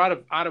 When you're out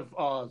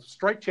of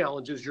strike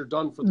challenges, you're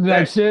done for the day.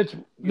 That's it.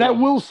 That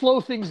will slow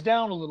things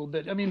down a little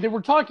bit. I mean, they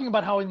were talking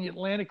about how in the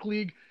Atlantic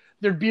League,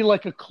 there'd be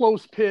like a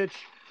close pitch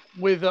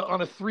with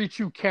on a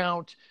 3-2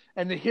 count,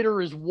 and the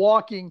hitter is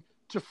walking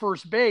to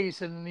first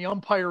base, and then the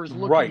umpire is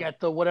looking at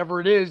the whatever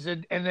it is,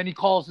 and then he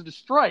calls it a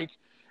strike.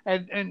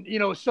 And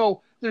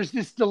so there's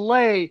this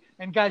delay,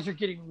 and guys are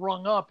getting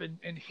rung up, and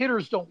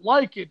hitters don't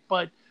like it,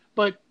 but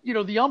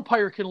the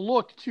umpire can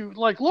look,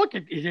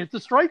 it hit the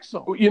strike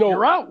zone.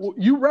 You're out.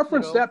 You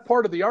referenced that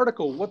part of the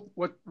article.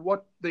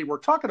 What they were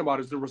talking about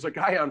is there was a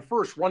guy on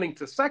first running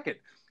to second.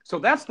 So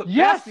that's the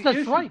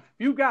issue. Right. If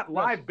you've got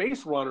live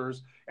base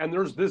runners and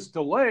there's this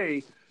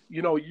delay,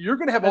 you're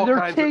going to have all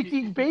kinds. They're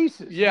taking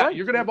bases. Yeah,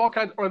 you're going to have all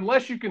kinds. Or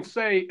unless you can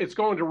say it's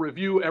going to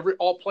review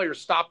all players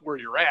stop where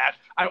you're at.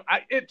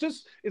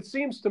 It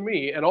seems to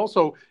me, and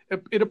also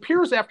it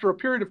appears after a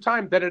period of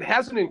time that it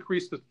hasn't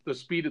increased the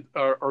speed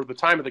or the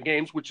time of the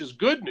games, which is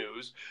good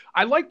news.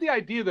 I like the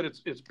idea that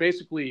it's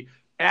basically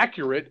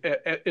accurate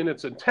in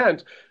its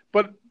intent,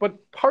 but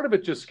part of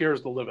it just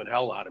scares the living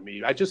hell out of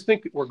me. I just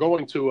think we're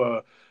going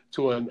to I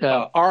don't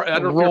know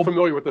if you're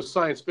familiar with the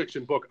science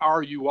fiction book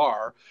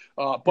RUR,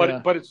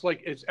 but it's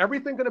like, is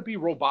everything going to be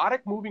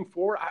robotic moving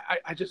forward?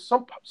 I just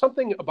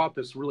something about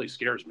this really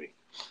scares me.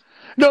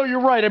 No,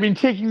 you're right. I mean,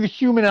 taking the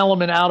human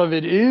element out of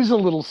it is a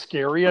little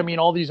scary. I mean,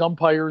 all these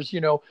umpires,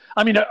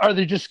 are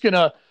they just going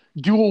to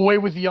do away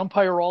with the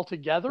umpire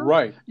altogether?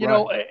 Right.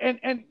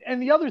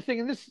 And the other thing,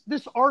 and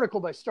this article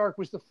by Stark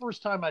was the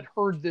first time I'd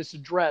heard this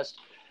addressed,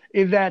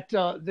 in that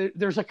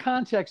there's a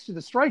context to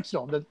the strike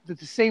zone, that the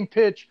same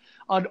pitch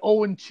on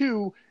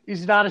 0-2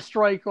 is not a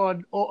strike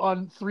on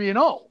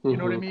 3-0. You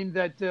know what I mean?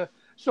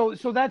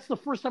 So that's the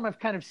first time I've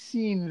kind of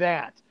seen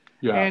that.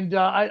 Yeah. And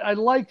I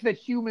like that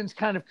humans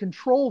kind of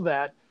control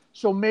that.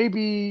 So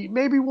maybe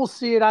we'll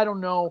see it. I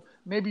don't know.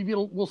 Maybe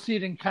we'll see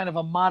it in kind of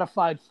a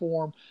modified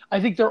form. I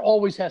think there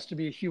always has to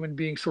be a human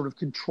being sort of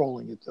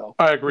controlling it, though.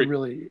 I agree.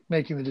 Really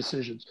making the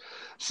decisions.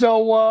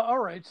 So, all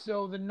right.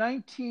 So the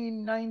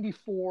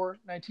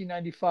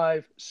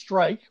 1994-1995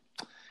 strike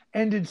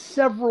ended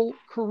several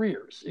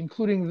careers,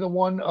 including the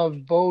one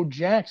of Bo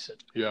Jackson,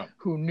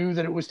 who knew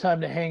that it was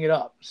time to hang it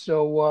up.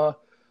 So,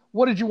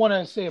 what did you want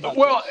to say about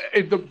this?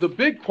 The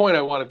big point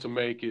I wanted to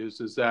make is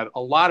that a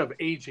lot of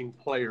aging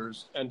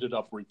players ended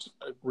up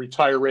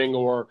retiring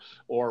or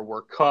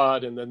were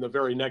cut, and then the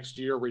very next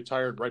year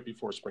retired right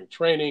before spring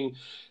training.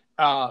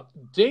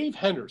 Dave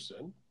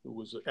Henderson, who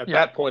was at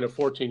that point a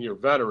 14-year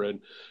veteran,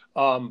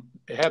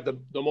 had the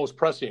most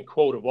prescient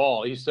quote of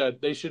all. He said,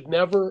 "They should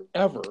never,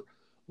 ever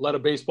let a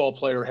baseball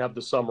player have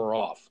the summer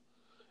off.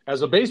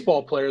 As a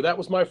baseball player, that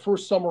was my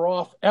first summer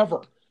off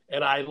ever,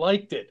 and I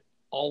liked it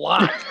a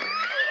lot."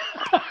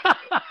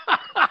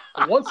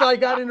 Once I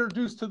got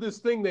introduced to this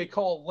thing they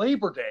call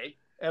Labor Day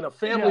and a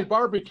family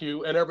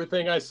barbecue and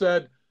everything, I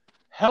said,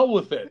 hell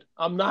with it.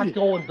 I'm not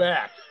going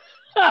back.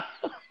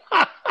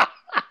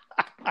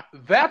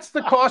 That's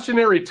the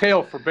cautionary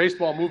tale for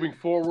baseball moving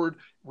forward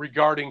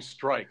regarding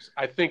strikes.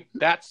 I think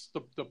that's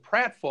the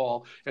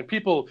pratfall, and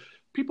people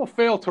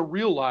fail to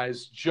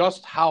realize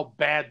just how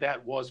bad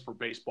that was for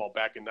baseball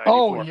back in 94.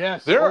 Oh,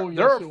 yes. There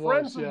are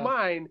friends of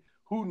mine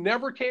who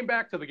never came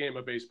back to the game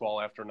of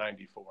baseball after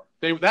 94.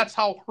 That's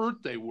how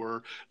hurt they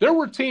were. There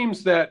were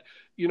teams that,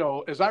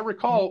 as I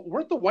recall,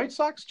 weren't the White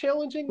Sox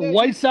challenging? The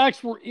White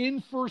Sox were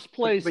in first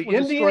place when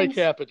the strike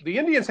happened. The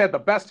Indians had the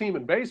best team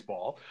in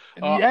baseball.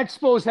 And the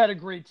Expos had a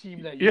great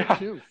team that year,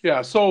 too.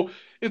 Yeah, so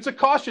it's a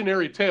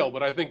cautionary tale,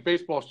 but I think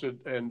baseball should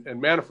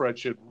and Manfred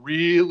should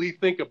really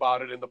think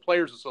about it in the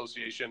Players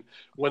Association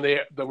when they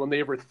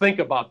ever think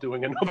about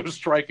doing another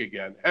strike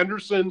again.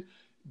 Henderson,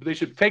 they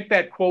should take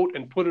that quote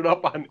and put it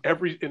up on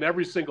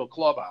every single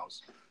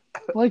clubhouse.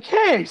 Like,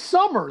 hey,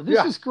 summer,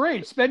 this is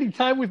great. Spending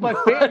time with my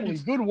family,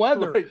 good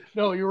weather. Right.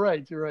 No, you're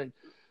right.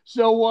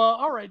 So,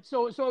 all right.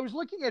 So I was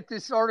looking at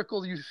this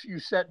article you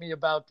sent me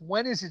about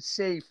when is it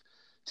safe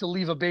to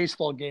leave a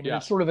baseball game. And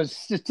it's sort of a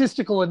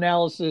statistical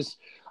analysis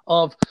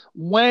of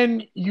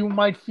when you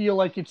might feel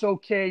like it's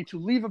okay to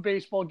leave a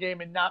baseball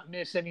game and not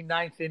miss any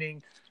ninth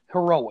inning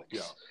heroics.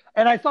 Yeah.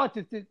 And I thought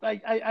that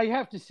I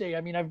have to say,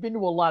 I mean, I've been to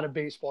a lot of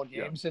baseball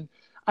games, and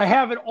I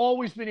haven't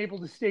always been able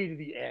to stay to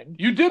the end.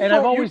 You did,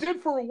 and you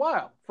did for a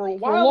while. For a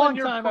long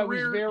time,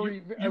 career, I was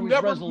you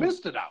never resolute.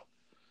 missed it out.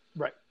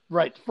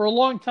 Right. For a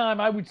long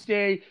time, I would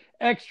stay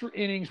extra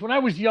innings. When I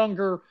was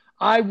younger,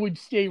 I would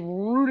stay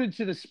rooted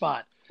to the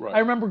spot. Right. I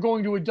remember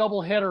going to a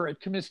doubleheader at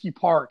Comiskey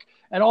Park,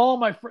 and all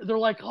my friends, they're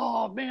like,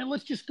 "Oh man,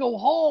 let's just go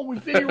home.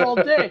 We've been here all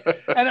day."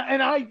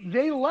 and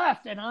they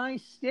left, and I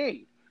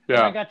stayed. Yeah.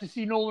 And I got to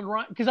see Nolan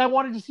Ryan because I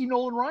wanted to see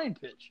Nolan Ryan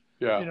pitch.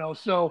 Yeah. You know,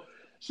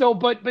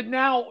 but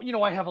now, you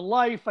know, I have a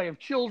life, I have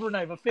children, I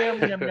have a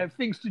family, I mean, I have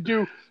things to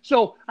do.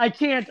 So I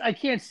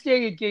can't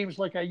stay at games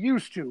like I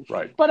used to.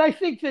 Right. But I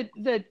think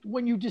that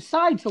when you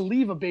decide to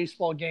leave a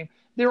baseball game,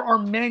 there are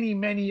many,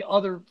 many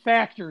other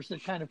factors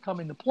that kind of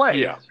come into play.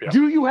 Yeah.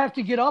 Do you have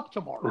to get up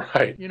tomorrow?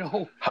 Right. You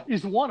know,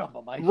 is one of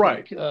them, I think.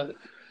 Right.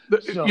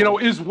 So, you know,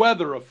 is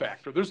weather a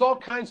factor? There's all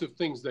kinds of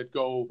things that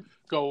go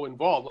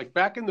involved. Like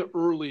back in the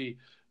early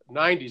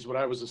 90s, when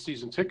I was a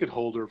season ticket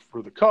holder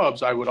for the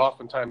Cubs, I would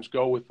oftentimes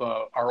go with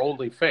our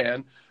only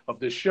fan of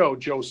this show,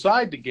 Joe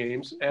Side, to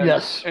games. And,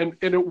 yes. And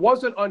it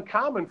wasn't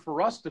uncommon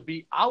for us to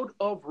be out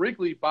of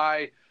Wrigley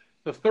by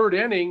the third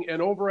inning and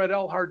over at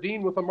El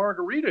Jardín with a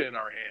margarita in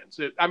our hands.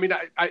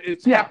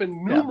 It's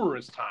happened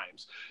numerous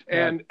times.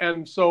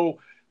 And so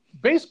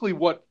basically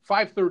what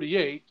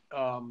 538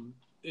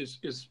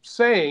 is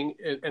saying,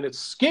 and it's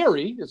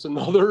scary, it's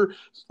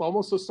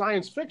almost a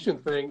science fiction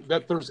thing,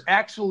 that there's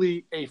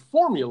actually a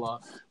formula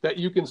that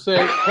you can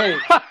say, hey,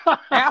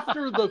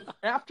 after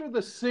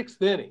the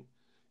sixth inning,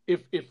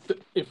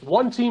 if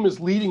one team is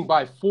leading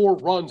by 4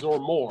 runs or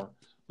more,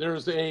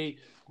 there's a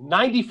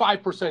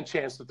 95%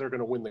 chance that they're going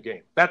to win the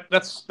game.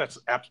 That's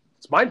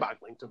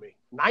mind-boggling to me.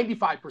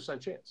 95%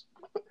 chance.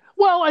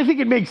 Well, I think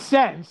it makes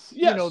sense.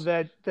 Yes. You know,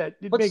 that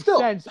it But makes still.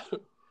 sense.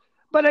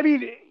 But I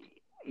mean,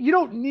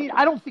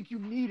 I don't think you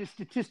need a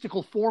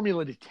statistical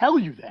formula to tell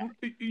you that.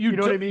 You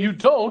know what I mean? You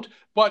don't,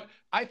 but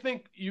I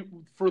think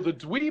for the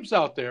dweebs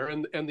out there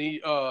and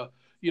the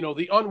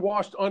the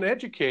unwashed,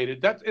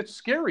 uneducated, it's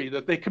scary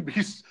that they could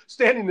be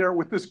standing there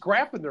with this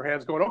graph in their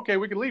hands going, okay,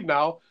 we can leave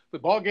now. The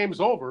ball game's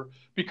over,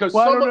 because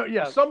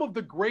some of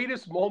the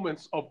greatest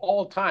moments of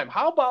all time.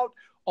 How about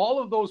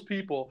all of those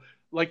people,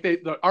 like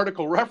the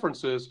article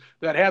references,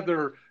 that had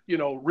their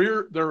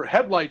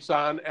headlights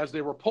on as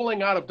they were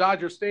pulling out of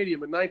Dodger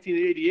Stadium in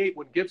 1988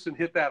 when Gibson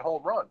hit that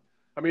home run.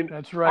 I mean,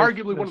 that's right.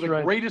 Arguably one of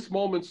the greatest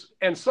moments,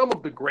 and some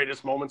of the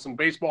greatest moments in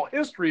baseball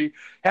history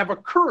have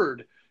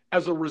occurred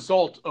as a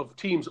result of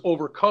teams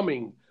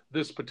overcoming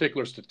this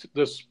particular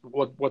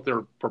what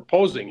they're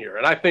proposing here.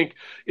 And I think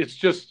it's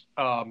just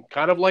kind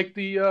of like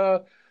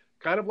the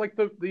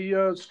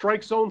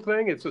strike zone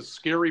thing. It's a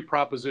scary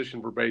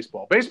proposition for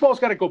baseball. Baseball's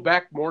got to go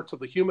back more to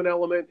the human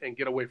element and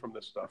get away from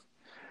this stuff.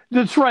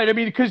 That's right. I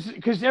mean,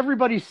 because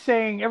everybody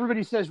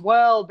says,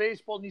 well,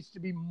 baseball needs to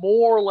be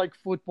more like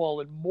football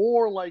and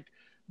more like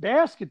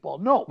basketball.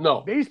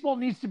 No. Baseball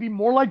needs to be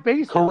more like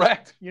baseball.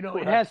 Correct. Correct.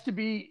 It has to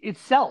be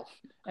itself.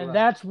 And Correct.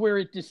 That's where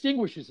it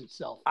distinguishes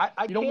itself.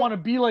 You don't want to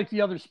be like the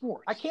other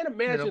sports. I can't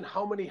imagine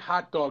how many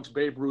hot dogs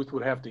Babe Ruth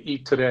would have to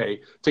eat today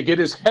to get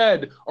his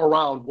head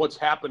around what's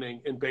happening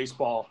in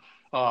baseball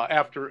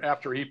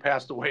after he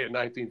passed away in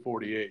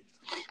 1948.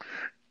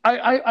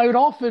 I would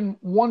often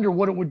wonder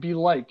what it would be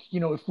like,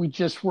 if we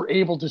just were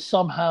able to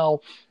somehow,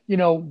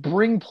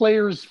 bring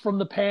players from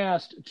the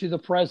past to the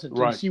present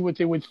and see what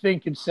they would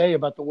think and say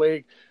about the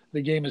way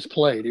the game is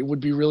played. It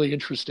would be really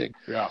interesting.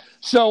 Yeah.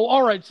 So,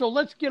 all right. So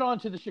let's get on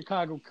to the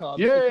Chicago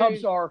Cubs. Yay. The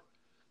Cubs are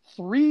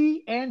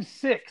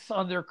 3-6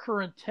 on their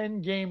current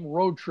 10-game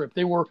road trip.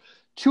 They were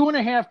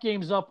 2.5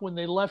 games up when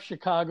they left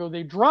Chicago.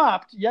 They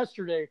dropped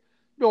yesterday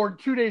or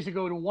 2 days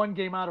ago to 1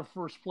 game out of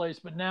first place,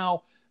 but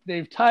now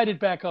they've tied it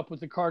back up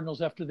with the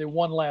Cardinals after they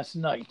won last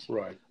night.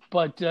 Right.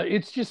 But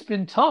it's just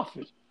been tough.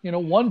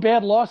 One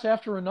bad loss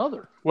after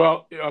another.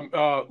 Well,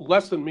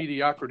 less than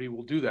mediocrity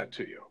will do that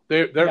to you.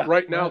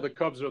 Right now, the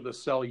Cubs are the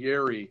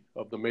Salieri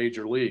of the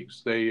major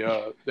leagues.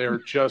 They're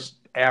just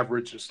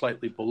average to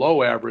slightly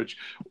below average.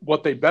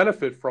 What they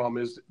benefit from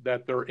is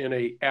that they're in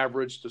a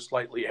average to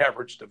slightly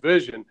average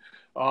division.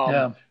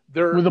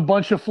 They're with a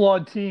bunch of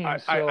flawed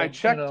teams. I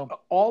checked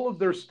all of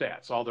their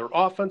stats, all their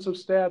offensive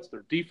stats,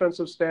 their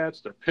defensive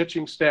stats, their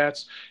pitching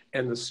stats,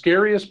 and the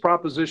scariest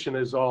proposition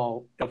of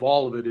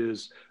all of it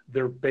is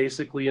they're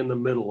basically in the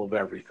middle of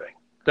everything.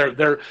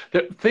 They're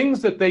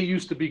things that they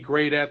used to be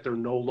great at. They're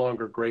no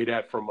longer great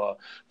at from a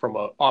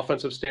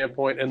offensive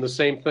standpoint. And the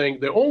same thing.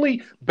 The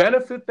only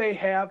benefit they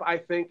have, I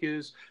think,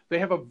 is they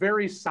have a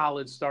very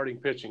solid starting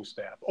pitching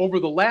staff. Over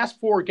the last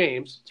 4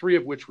 games, 3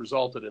 of which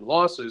resulted in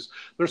losses,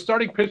 their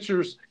starting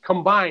pitchers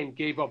combined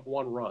gave up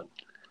 1 run.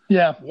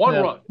 Yeah, one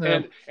run.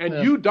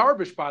 And Yu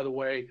Darvish, by the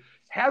way,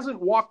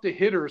 hasn't walked a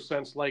hitter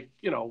since like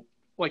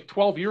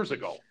 12 years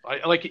ago.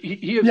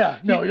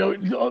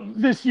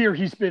 This year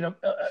he's been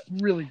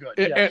really good.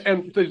 Yes.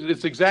 And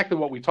it's exactly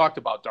what we talked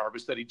about,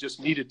 Darvish, that he just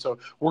needed to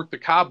work the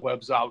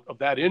cobwebs out of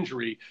that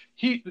injury.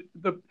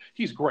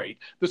 He's great.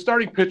 The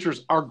starting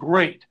pitchers are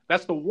great.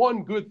 That's the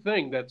one good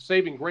thing that's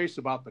saving grace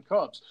about the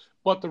Cubs.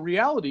 But the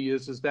reality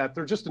is that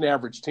they're just an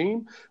average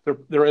team.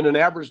 They're in an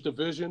average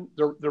division.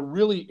 They're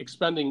really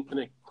expending an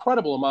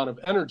incredible amount of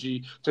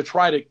energy to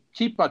try to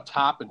keep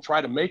atop and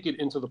try to make it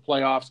into the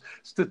playoffs.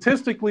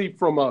 Statistically,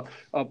 from a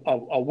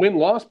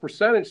win-loss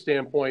percentage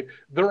standpoint,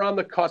 they're on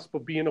the cusp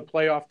of being a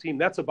playoff team.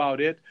 That's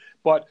about it.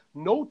 But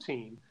no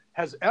team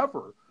has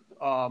ever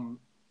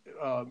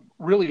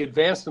really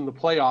advanced in the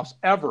playoffs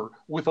ever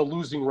with a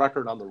losing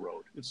record on the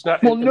road. It's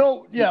not. Well,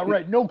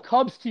 no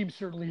Cubs team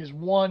certainly has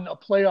won a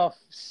playoff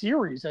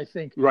series, I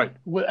think, right,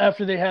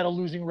 after they had a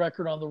losing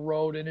record on the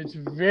road, and it's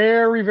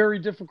very, very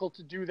difficult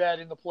to do that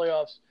in the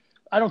playoffs.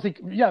 I don't think.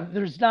 Yeah,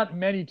 there's not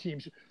many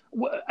teams.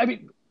 I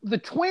mean, the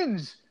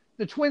Twins.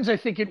 I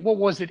think what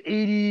was it?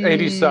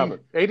 87.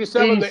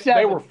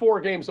 They were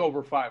 4 games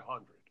over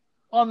 500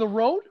 on the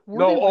road.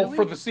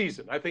 For the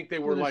season. I think they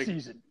were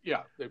season.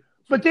 Yeah.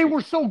 But they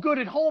were so good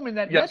at home in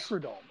that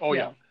Metrodome. Oh,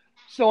 yeah.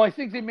 So I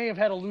think they may have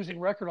had a losing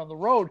record on the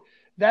road.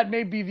 That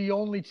may be the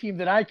only team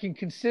that I can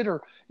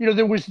consider.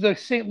 There was the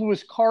St.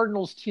 Louis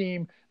Cardinals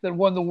team that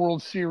won the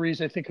World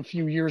Series, I think, a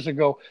few years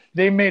ago.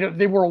 They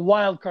were a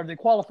wild card. They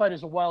qualified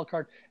as a wild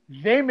card.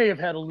 They may have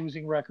had a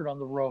losing record on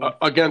the road.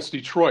 Against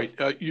Detroit.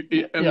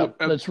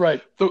 That's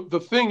right.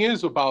 The thing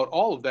is about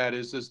all of that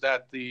is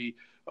that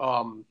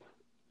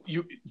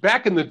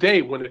back in the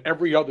day when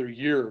every other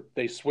year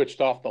they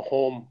switched off the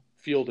home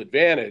field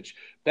advantage,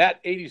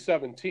 that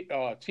 87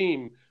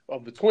 team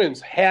of the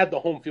Twins had the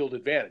home field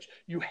advantage.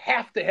 You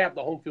have to have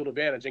the home field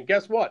advantage. And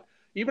guess what?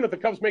 Even if the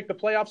Cubs make the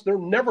playoffs, they're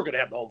never going to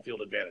have the home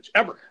field advantage,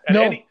 ever.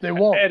 They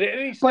won't. At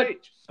any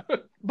stage.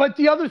 But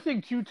the other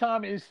thing, too,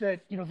 Tom, is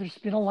that, there's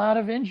been a lot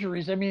of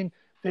injuries. I mean,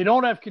 they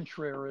don't have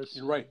Contreras.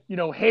 You're right.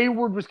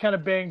 Hayward was kind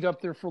of banged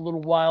up there for a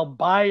little while.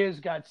 Baez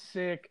got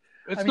sick.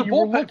 It's the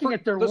bullpen. Looking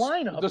at their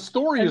lineup. The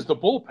story is the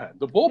bullpen.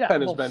 The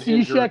bullpen has been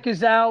injured. Cishek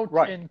is out,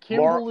 right. And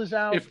Kimbrel is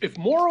out. If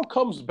Morrow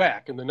comes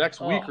back in the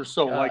next week or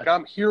so, like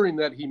I'm hearing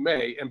that he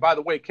may, and by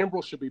the way,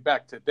 Kimbrel should be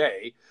back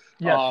today.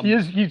 Yes, he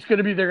is. He's going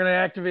to be. They're going to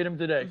activate him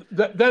today.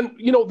 Then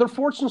their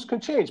fortunes can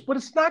change, but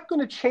it's not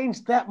going to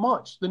change that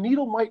much. The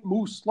needle might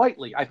move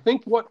slightly. I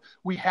think what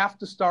we have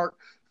to start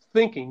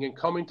thinking and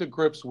coming to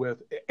grips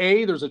with,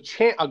 A, there's a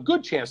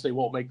good chance they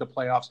won't make the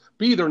playoffs.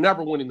 B, they're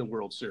never winning the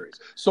World Series.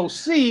 So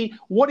C,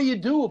 what do you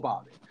do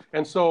about it?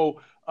 And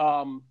so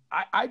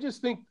I just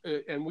think,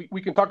 and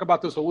we can talk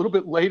about this a little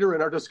bit later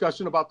in our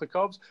discussion about the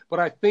Cubs, but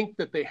I think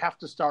that they have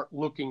to start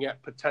looking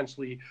at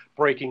potentially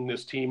breaking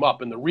this team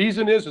up. And the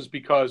reason is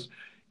because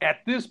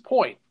at this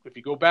point, if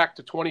you go back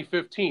to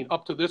 2015,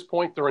 up to this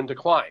point, they're in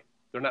decline.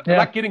 They're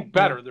not getting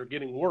better. They're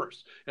getting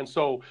worse. And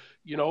so,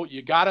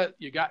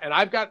 and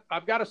I've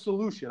got a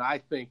solution,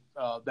 I think,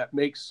 that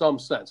makes some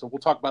sense. And we'll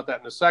talk about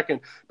that in a second.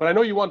 But I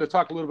know you wanted to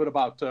talk a little bit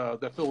about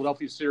the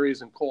Philadelphia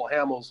series and Cole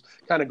Hamels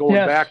kind of going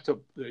back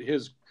to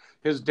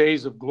his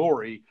days of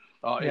glory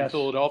in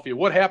Philadelphia.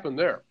 What happened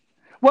there?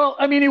 Well,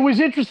 I mean, it was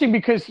interesting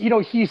because,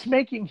 he's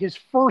making his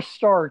first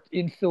start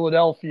in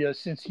Philadelphia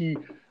since he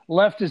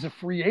left as a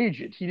free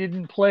agent. He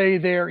didn't play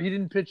there. He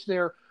didn't pitch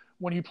there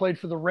when he played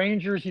for the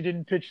Rangers. He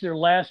didn't pitch there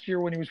last year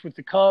when he was with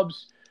the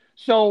Cubs.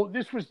 So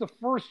this was the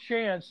first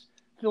chance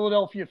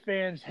Philadelphia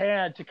fans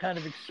had to kind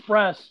of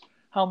express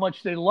how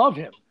much they love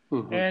him.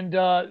 Mm-hmm. And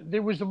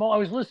there was I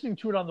was listening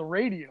to it on the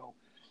radio,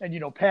 and,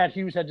 Pat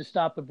Hughes had to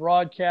stop the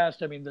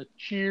broadcast. I mean, the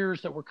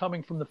cheers that were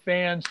coming from the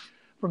fans,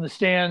 from the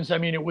stands. I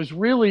mean, it was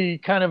really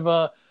kind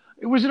of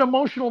it was an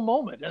emotional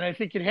moment. And I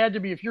think it had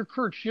to be, if you're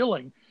Curt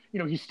Schilling,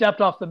 he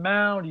stepped off the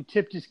mound, he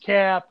tipped his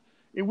cap.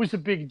 It was a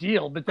big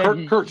deal. But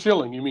then Curt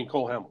Schilling, you mean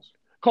Cole Hamels?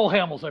 Cole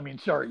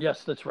Hamels, sorry.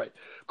 Yes, that's right.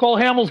 Cole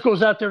Hamels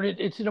goes out there, and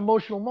it's an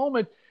emotional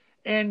moment,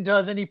 and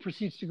then he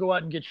proceeds to go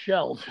out and get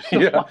shelled. So,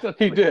 yeah,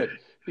 he did.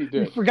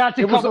 He forgot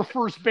to cover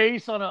first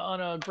base on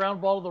a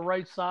ground ball to the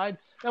right side.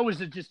 That was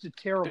just a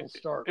terrible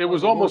start. It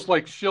was almost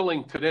like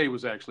Schilling today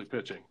was actually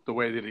pitching, the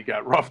way that he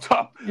got roughed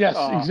up. Yes,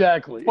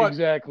 exactly. But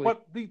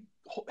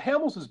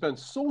Hamels has been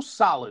so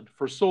solid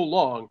for so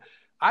long.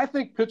 I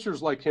think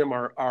pitchers like him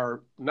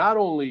are not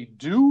only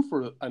due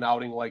for an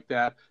outing like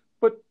that,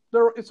 but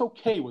it's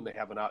okay when they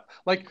have an out.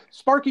 Like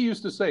Sparky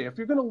used to say, if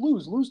you're going to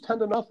lose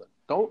 10-0.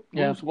 Don't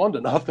lose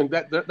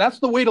 1-0. That's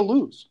the way to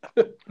lose.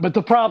 But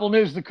the problem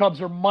is the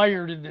Cubs are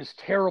mired in this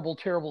terrible,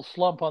 terrible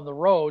slump on the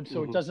road,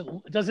 so it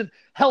doesn't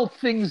help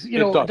things.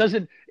 It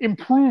doesn't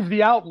improve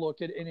the outlook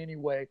in any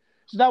way.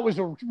 So that was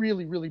a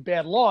really, really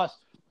bad loss.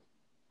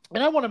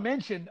 And I want to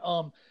mention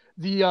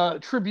the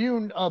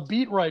Tribune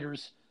beat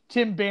writers,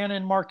 Tim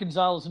Bannon, Mark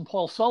Gonzalez, and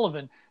Paul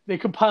Sullivan. They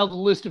compiled a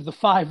list of the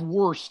 5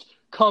 worst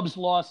Cubs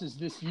losses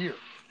this year.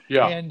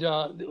 Yeah. And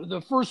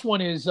the first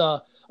one is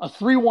a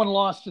 3-1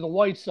 loss to the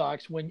White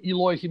Sox when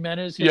Eloy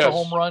Jimenez hit the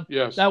home run.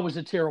 Yes. That was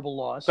a terrible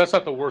loss. That's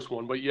not the worst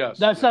one, but yes.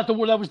 That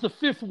was the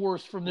 5th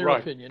worst from their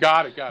opinion.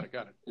 Got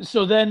it.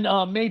 So then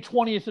May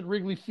 20th at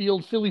Wrigley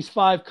Field, Phillies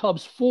 5,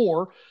 Cubs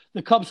 4.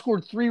 The Cubs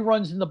scored 3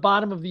 runs in the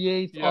bottom of the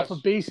 8th off a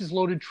bases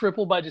loaded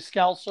triple by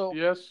Descalso.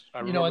 Yes, I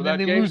remember and then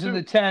they lose in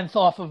the 10th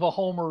off of a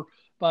homer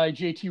by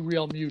JT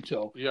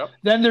Realmuto. Yep.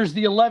 Then there's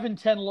the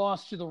 11-10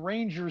 loss to the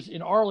Rangers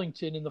in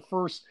Arlington in the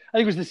first, I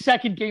think it was the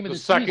second game of the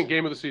season. The second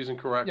game of the season,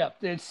 correct. Yeah,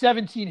 they had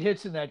 17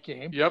 hits in that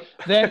game. Yep.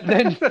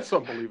 Then That's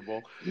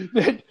unbelievable.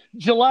 Then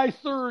July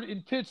 3rd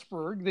in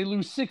Pittsburgh, they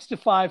lose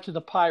 6-5 to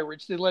the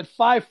Pirates. They led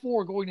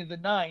 5-4 going into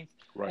the 9th,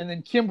 and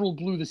then Kimbrel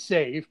blew the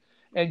save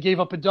and gave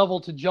up a double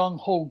to Jung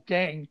Ho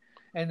Kang,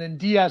 and then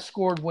Diaz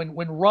scored when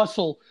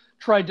Russell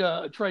tried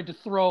to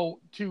throw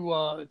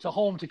to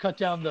home to cut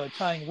down the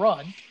tying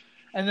run.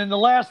 And then the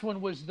last one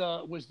was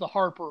the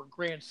Harper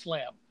grand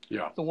slam.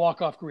 Yeah. The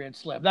walk-off grand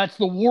slam. That's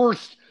the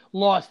worst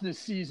loss this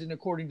season,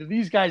 according to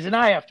these guys, and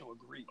I have to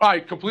agree. I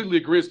completely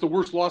agree. It's the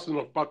worst loss in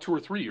about 2 or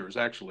 3 years,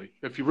 actually,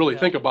 if you really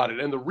think about it.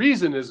 And the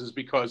reason is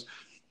because,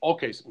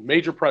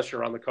 major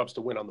pressure on the Cubs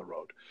to win on the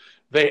road.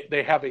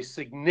 They have a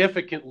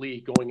significant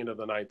lead going into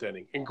the 9th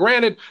inning. And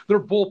granted, their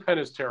bullpen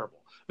is terrible.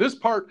 This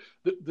part,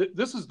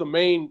 this is the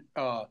main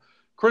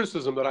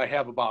criticism that I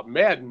have about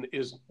Madden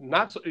is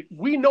not –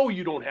 we know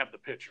you don't have the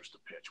pitchers to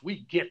pitch. We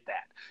get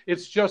that.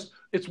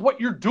 It's what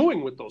you're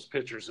doing with those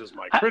pitchers is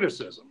my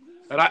criticism.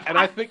 And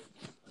I think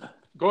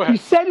 – go ahead. He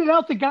set it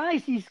out the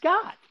guys he's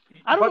got.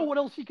 I don't know what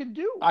else he can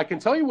do. I can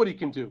tell you what he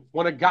can do.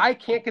 When a guy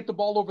can't get the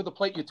ball over the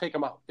plate, you take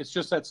him out. It's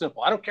just that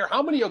simple. I don't care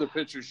how many other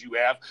pitchers you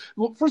have.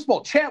 Well, first of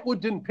all, Chatwood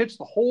didn't pitch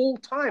the whole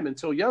time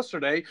until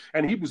yesterday,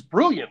 and he was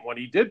brilliant when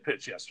he did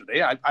pitch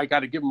yesterday. I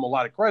got to give him a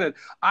lot of credit.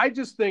 I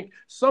just think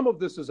some of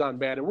this is on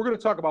Madden. We're going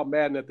to talk about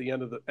Madden at the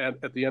end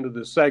of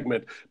this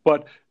segment,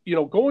 but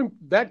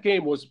that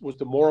game was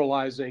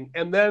demoralizing,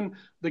 and then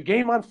the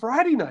game on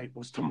Friday night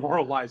was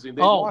demoralizing.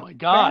 They my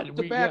God,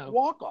 back-to-back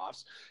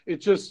walk-offs. It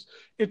just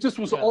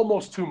was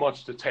almost too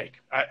much to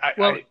take.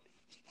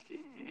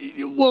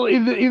 Well,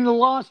 in the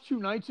loss 2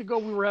 nights ago,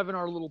 we were having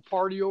our little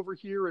party over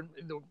here, and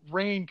the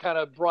rain kind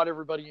of brought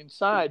everybody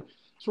inside,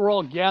 so we're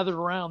all gathered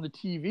around the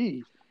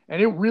TV,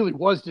 and it really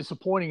was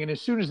disappointing. And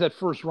as soon as that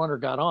first runner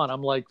got on,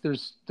 I'm like, the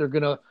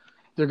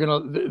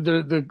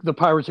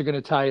Pirates are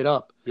gonna tie it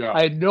up. Yeah.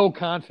 I had no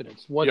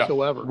confidence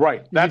whatsoever. Yeah.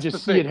 Right. That's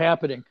just see it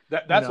happening.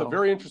 That's a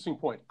very interesting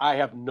point. I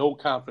have no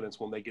confidence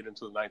when they get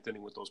into the 9th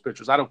inning with those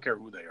pitchers. I don't care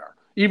who they are,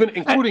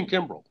 including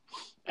Kimbrel.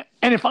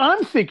 And if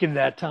I'm thinking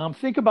that, Tom,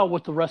 think about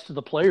what the rest of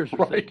the players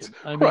are thinking.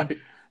 I mean,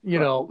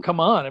 come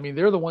on. I mean,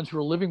 they're the ones who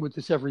are living with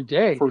this every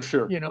day. For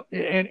sure.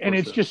 And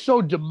it's just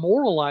so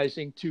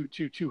demoralizing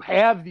to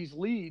have these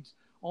leads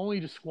only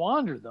to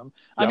squander them.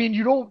 Yep. I mean,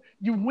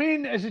 you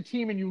win as a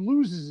team and you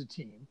lose as a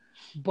team.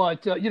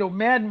 But,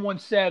 Madden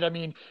once said, I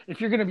mean,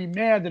 if you're going to be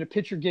mad that a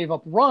pitcher gave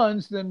up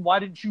runs, then why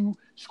didn't you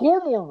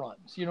score more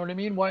runs? You know what I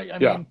mean? But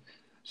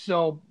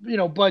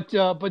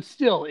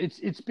still,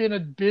 it's been a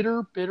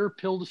bitter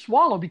pill to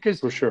swallow because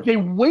they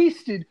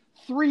wasted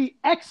 3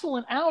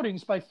 excellent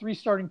outings by 3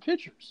 starting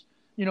pitchers.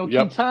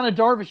 Quintana,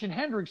 Darvish, and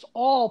Hendricks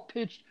all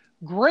pitched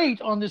great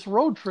on this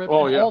road trip,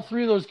 all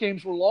 3 of those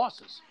games were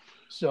losses.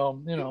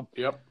 So,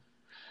 Yep.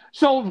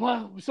 So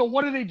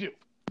what do?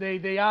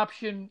 They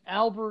option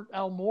Albert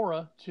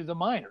Almora to the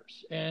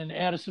minors, and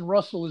Addison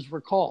Russell is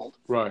recalled.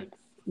 Right.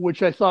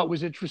 Which I thought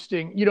was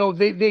interesting.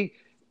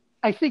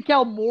 I think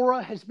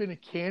Almora has been a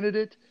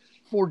candidate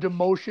for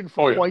demotion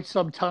for quite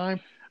some time.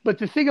 But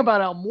the thing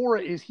about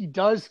Almora is he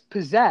does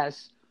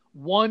possess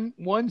one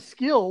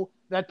skill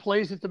that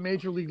plays at the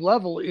major league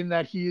level in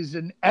that he is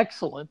an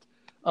excellent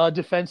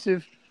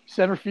defensive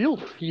center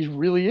fielder. He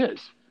really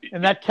is.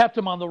 And that kept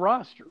him on the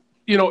roster.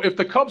 If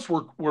the Cubs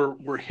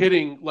were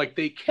hitting like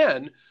they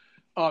can,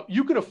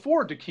 you can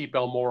afford to keep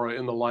Almora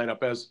in the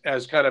lineup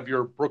as kind of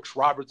your Brooks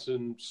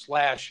Robertson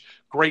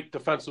 / great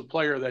defensive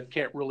player that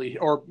can't really,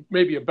 or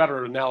maybe a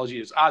better analogy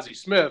is Ozzie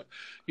Smith,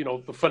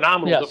 the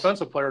phenomenal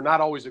defensive player,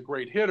 not always a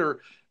great hitter.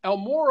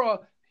 Almora,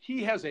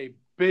 he has a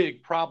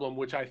big problem,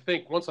 which I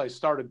think once I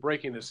started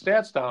breaking his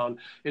stats down,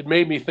 it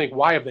made me think,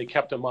 why have they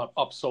kept him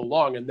up so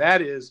long? And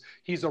that is,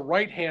 he's a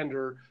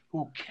right-hander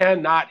who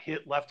cannot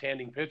hit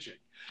left-handing pitching.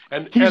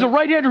 He's a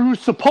right-hander who's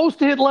supposed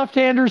to hit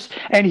left-handers,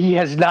 and he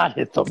has not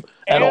hit them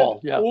at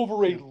all. Yeah.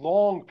 Over a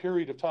long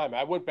period of time.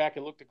 I went back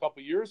and looked a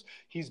couple of years.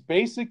 He's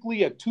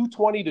basically a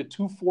 220 to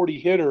 240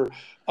 hitter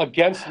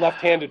against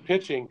left-handed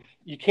pitching.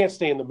 You can't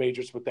stay in the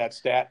majors with that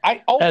stat.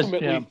 I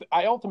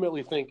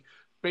ultimately think,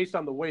 based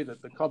on the way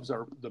that the Cubs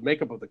are, the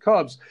makeup of the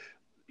Cubs,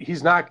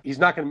 he's not going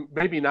to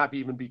maybe not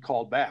even be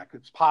called back.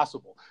 It's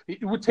possible.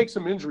 It would take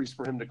some injuries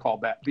for him to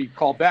be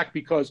called back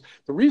because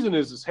the reason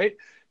is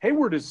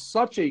Hayward is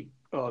such a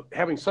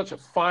having such a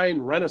fine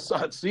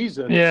renaissance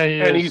season. Yeah,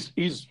 and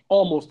he's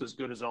almost as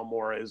good as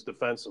Almora is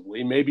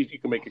defensively. Maybe you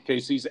can make a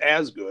case he's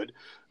as good.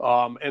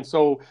 And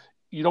so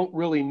you don't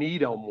really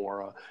need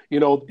Almora.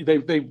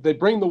 They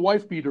bring the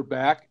wife beater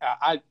back.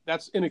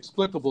 That's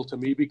inexplicable to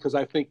me because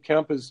I think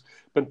Kemp has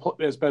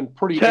been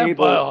pretty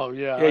able. Oh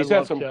yeah, he's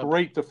had some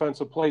great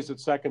defensive plays at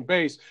second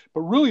base.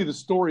 But really, the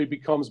story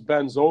becomes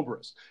Ben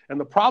Zobrist, and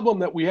the problem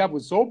that we have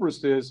with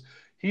Zobrist is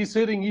he's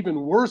hitting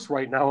even worse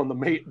right now in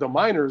the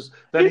minors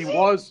than he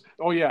was.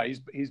 Oh yeah,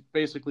 he's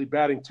basically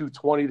batting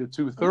 220 to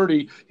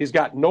 230. He's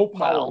got no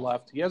power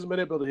left. He hasn't been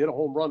able to hit a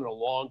home run in a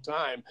long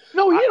time.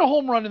 No, he hit a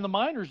home run in the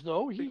minors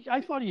though.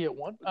 I thought he hit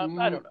one. I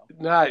don't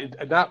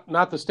know.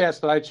 Not the stats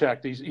that I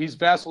checked. He's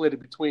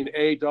vacillated between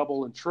A,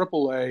 double, and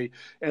triple A,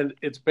 and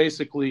it's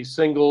basically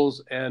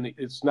singles, and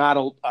it's not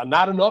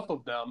enough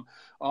of them.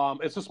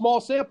 It's a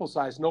small sample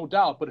size, no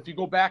doubt. But if you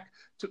go back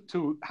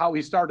to how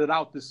he started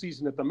out this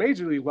season at the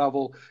major league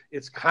level,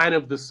 it's kind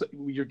of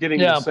you're getting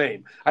the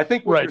same. I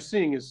think what you're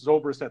seeing is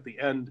Zobrist at the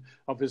end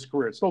of his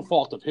career. It's no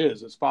fault of his.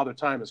 His Father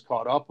Time has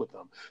caught up with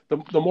him.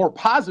 The more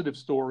positive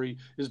story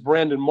is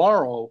Brandon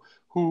Morrow,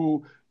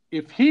 who,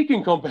 if he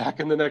can come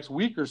back in the next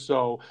week or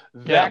so,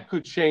 that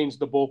could change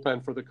the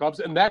bullpen for the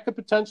Cubs, and that could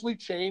potentially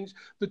change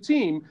the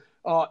team.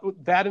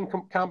 That in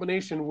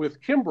combination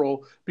with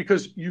Kimbrel,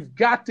 because you've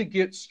got to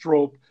get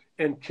Strop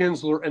and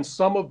Kinsler and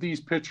some of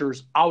these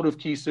pitchers out of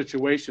key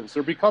situations.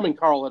 They're becoming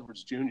Carl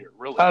Edwards Jr.,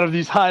 really. Out of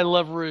these high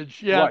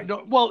leverage. Yeah. Right.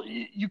 No, well,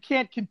 you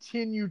can't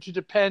continue to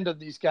depend on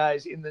these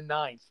guys in the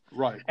ninth.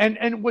 Right.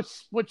 And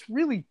what's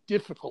really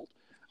difficult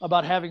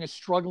about having a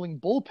struggling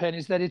bullpen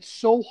is that it's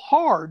so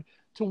hard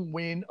to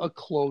win a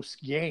close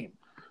game.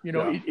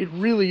 It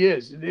really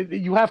is.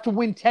 You have to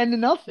win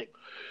 10-0.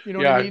 You know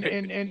what I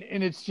mean?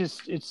 And it's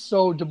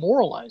so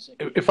demoralizing.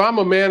 If I'm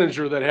a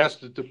manager that has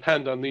to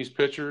depend on these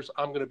pitchers,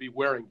 I'm going to be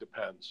wearing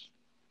Depends.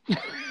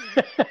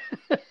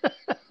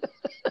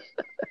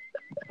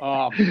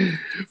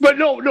 But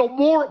no,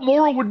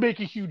 Mora would make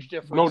a huge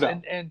difference. No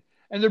doubt. And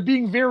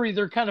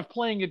they're kind of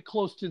playing it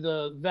close to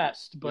the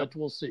vest, but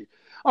we'll see.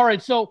 All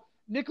right, so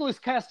Nicholas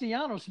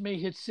Castellanos may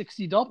hit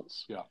 60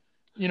 doubles. Yeah.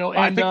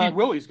 I think he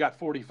will. He's got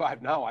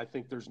 45 now. I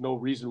think there's no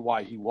reason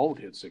why he won't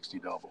hit 60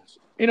 doubles.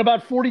 In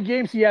about 40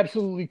 games, he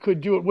absolutely could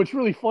do it. What's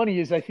really funny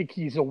is I think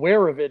he's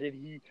aware of it, and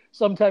he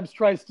sometimes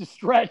tries to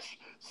stretch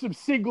some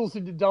singles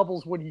into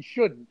doubles when he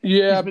shouldn't.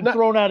 Yeah, he's been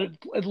thrown out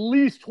at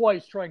least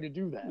twice trying to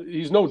do that.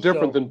 He's no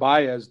different than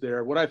Baez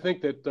there. What I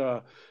think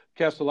that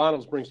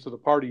Castellanos brings to the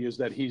party is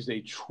that he's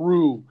a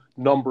true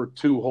number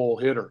 2 hole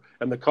hitter.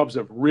 And the Cubs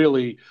have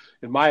really,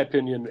 in my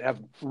opinion,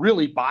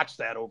 botched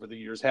that over the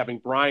years, having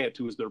Bryant,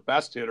 who is their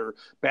best hitter,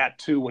 bat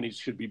 2 when he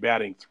should be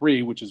batting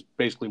 3, which is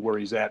basically where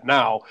he's at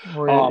now.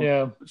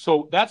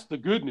 So that's the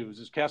good news,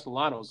 is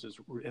Castellanos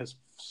has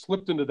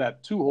slipped into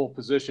that 2 hole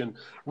position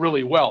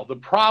really well. The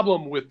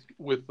problem with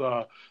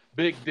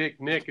Big Dick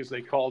Nick, as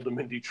they called him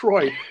in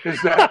Detroit, is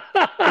that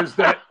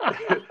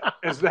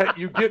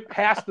you get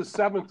past the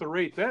 7th or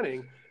 8th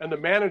inning, and the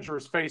manager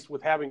is faced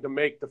with having to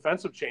make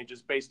defensive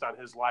changes based on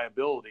his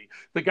liability.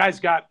 The guy's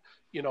got,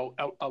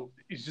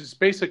 he's just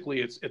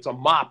basically it's a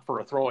mop for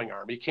a throwing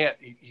arm. He can't.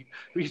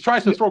 He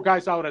tries to throw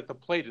guys out at the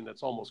plate, and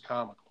it's almost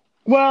comical.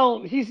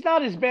 Well, he's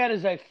not as bad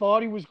as I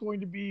thought he was going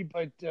to be,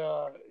 but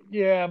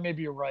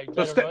maybe you're right.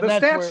 The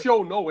stats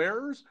show no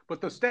errors,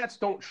 but the stats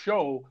don't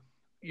show.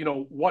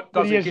 What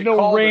doesn't get called. He has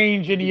no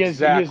range, and he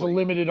has a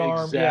limited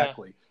arm.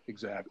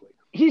 Exactly.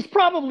 He's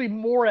probably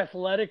more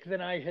athletic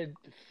than I had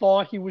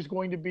thought he was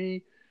going to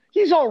be.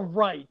 He's all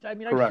right. I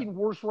mean, I've seen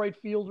worse right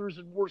fielders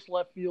and worse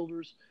left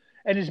fielders,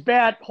 and his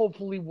bat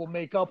hopefully will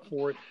make up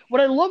for it. What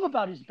I love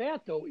about his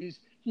bat, though, is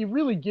he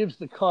really gives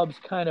the Cubs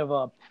kind of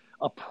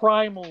a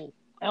primal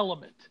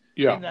element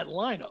in that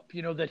lineup.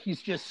 That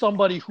he's just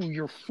somebody who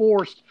you're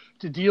forced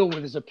to deal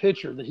with as a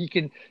pitcher, that he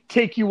can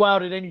take you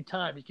out at any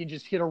time. He can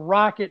just hit a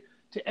rocket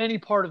to any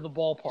part of the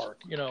ballpark,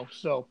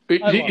 so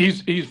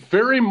he's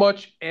very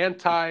much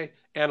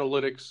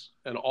anti-analytics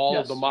and all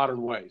of the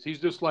modern ways. He's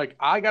just like,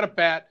 I got a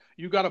bat,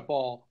 you got a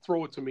ball,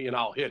 throw it to me and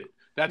I'll hit it.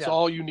 That's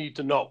all you need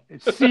to know.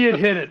 It's see it,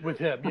 hit it with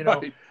him,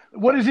 Right.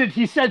 What is it?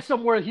 He said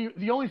somewhere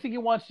the only thing he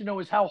wants to know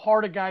is how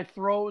hard a guy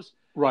throws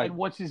and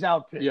what's his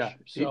out pitch. Yeah.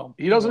 So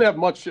he doesn't have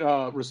much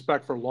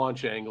respect for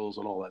launch angles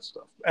and all that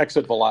stuff,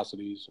 exit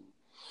velocities.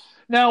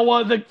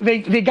 Now,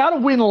 they got a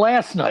win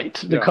last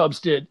night, the Cubs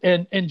did,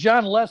 and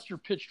John Lester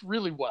pitched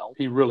really well.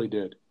 He really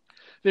did.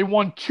 They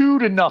won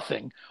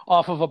 2-0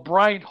 off of a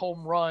Bryant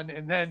home run,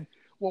 and then,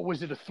 what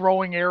was it, a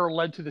throwing error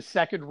led to the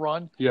second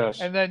run?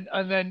 Yes. And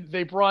then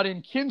they brought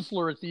in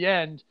Kinsler at the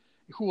end,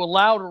 who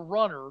allowed a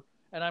runner,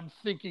 and I'm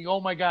thinking, oh,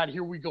 my God,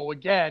 here we go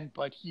again,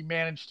 but he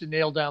managed to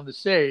nail down the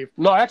save.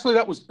 No, actually,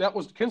 that was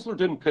Kinsler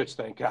didn't pitch,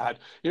 thank God.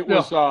 It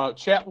was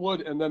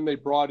Chatwood, and then they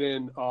brought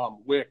in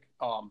Wick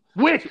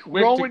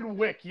Rowan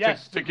Wick,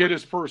 yes, to get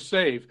his first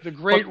save. The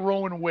great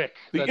Rowan Wick.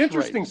 The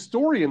interesting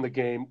story in the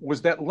game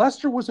was that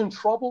Lester was in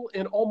trouble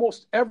in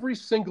almost every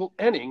single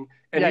inning,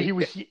 and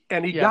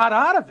he got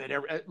out of it.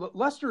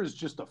 Lester is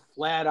just a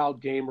flat-out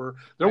gamer.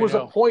 There was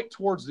a point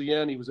towards the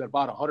end; he was at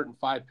about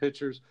 105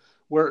 pitches,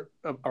 or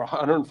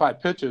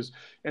 105 pitches,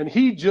 and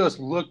he just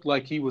looked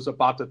like he was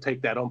about to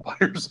take that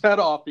umpire's head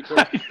off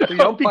because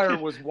the umpire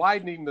was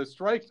widening the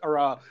strike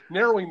or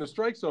narrowing the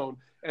strike zone.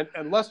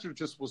 And Lester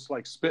just was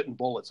like spitting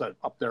bullets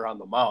up there on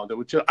the mound.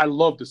 I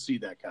love to see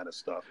that kind of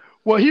stuff.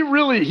 Well, he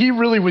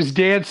really was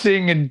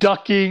dancing and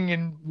ducking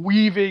and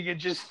weaving and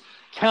just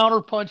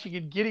counterpunching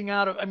and getting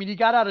out of. I mean, he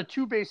got out of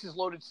 2 bases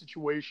loaded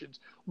situations.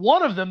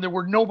 One of them, there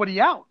was nobody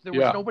out.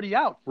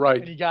 Right.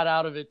 And he got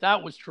out of it.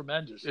 That was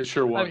tremendous. It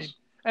sure was. I mean,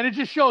 and it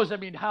just shows. I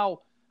mean, how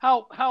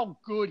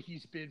good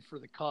he's been for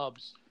the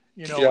Cubs.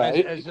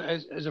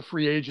 As a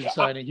free agent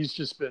signing, he's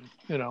just been,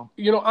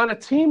 on a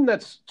team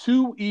that's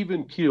too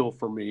even keel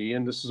for me,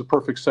 and this is a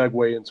perfect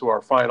segue into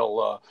our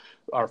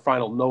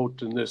final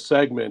note in this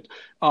segment.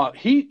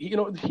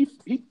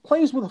 He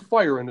plays with a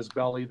fire in his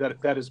belly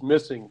that is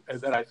missing,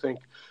 that I think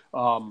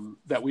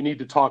that we need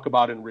to talk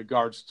about in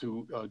regards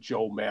to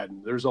Joe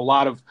Maddon. There's a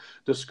lot of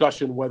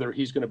discussion whether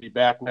he's going to be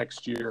back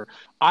next year.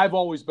 I've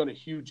always been a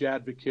huge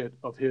advocate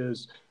of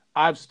his.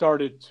 I've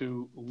started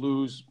to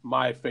lose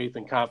my faith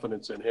and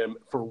confidence in him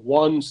for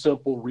one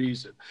simple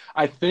reason.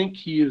 I think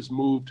he has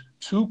moved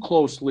too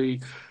closely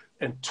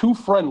and too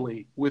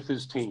friendly with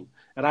his team.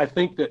 And I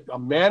think that a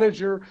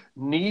manager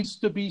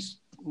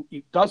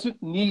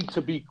doesn't need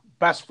to be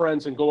best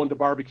friends and go into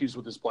barbecues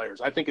with his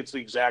players. I think it's the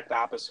exact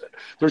opposite.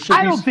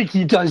 I don't think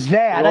he does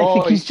that. I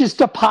think he's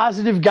just a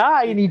positive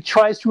guy and he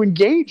tries to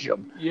engage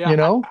them.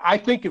 Yeah, I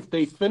think if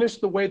they finish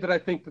the way that I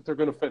think that they're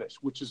going to finish,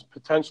 which is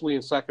potentially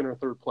in second or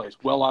third place,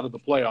 well out of the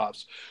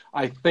playoffs,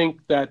 I think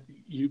that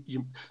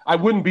I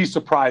wouldn't be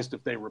surprised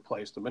if they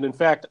replaced him. And in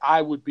fact,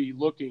 I would be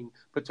looking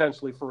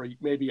potentially for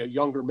maybe a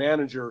younger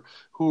manager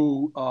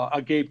who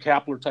a Gabe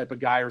Kapler type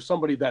of guy or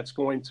somebody that's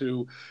going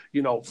to,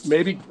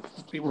 maybe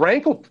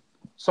rankle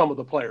some of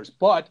the players,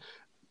 but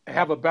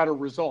have a better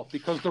result,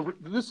 because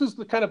this is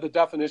the kind of the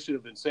definition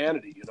of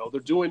insanity. They're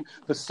doing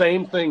the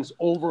same things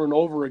over and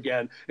over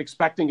again,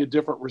 expecting a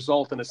different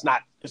result, and it's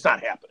not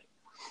happening.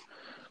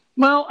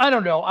 Well, I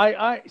don't know.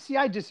 I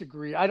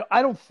disagree.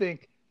 I don't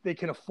think they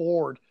can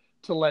afford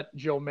to let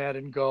Joe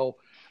Maddon go.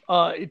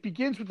 It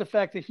begins with the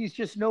fact that he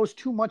just knows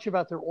too much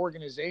about their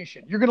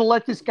organization. You're going to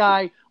let this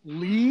guy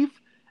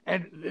leave,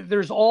 and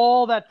there's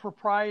all that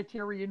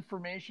proprietary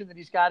information that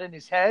he's got in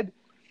his head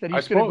that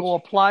he's going to go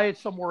apply it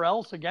somewhere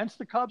else against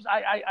the Cubs.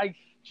 I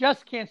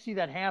just can't see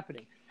that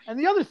happening. And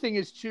the other thing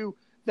is, too,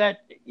 that,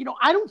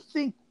 I don't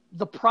think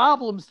the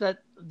problems that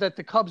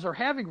the Cubs are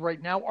having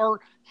right now are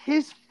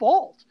his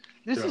fault.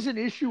 This is an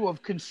issue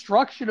of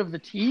construction of the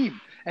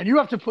team, and you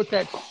have to put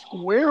that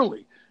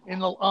squarely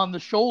on the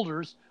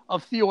shoulders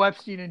of Theo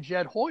Epstein and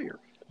Jed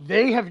Hoyer.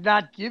 They have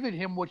not given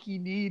him what he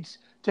needs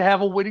to have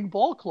a winning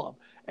ball club.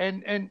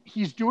 And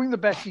he's doing the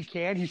best he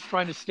can. He's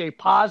trying to stay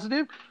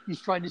positive. He's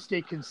trying to stay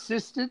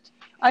consistent.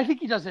 I think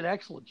he does an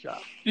excellent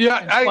job.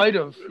 Yeah,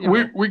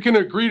 we can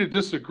agree to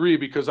disagree,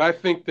 because I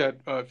think that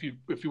if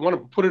you want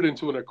to put it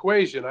into an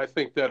equation, I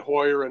think that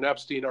Hoyer and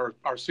Epstein are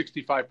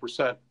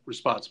 65%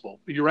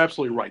 responsible. You're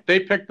absolutely right. They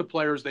picked the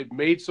players. They've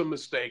made some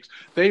mistakes.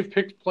 They've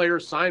picked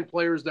players, signed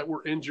players that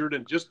were injured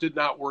and just did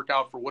not work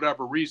out for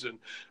whatever reason.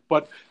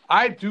 But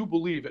I do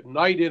believe it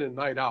night in and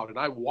night out, and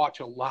I watch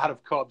a lot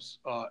of Cubs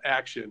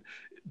action,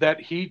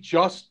 that he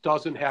just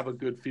doesn't have a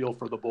good feel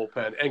for the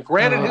bullpen. And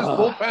granted,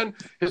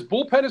 his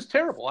bullpen is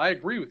terrible. I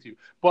agree with you.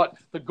 But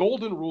the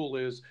golden rule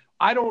is,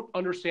 I don't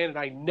understand, and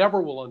I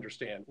never will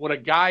understand, when a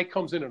guy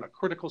comes in a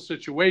critical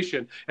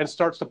situation and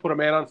starts to put a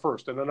man on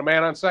first and then a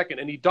man on second,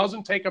 and he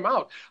doesn't take him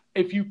out.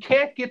 If you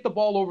can't get the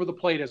ball over the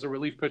plate as a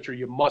relief pitcher,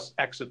 you must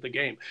exit the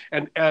game.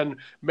 And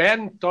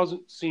Maddon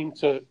doesn't seem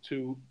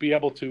to be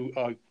able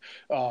to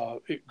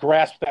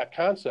grasp that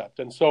concept.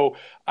 And so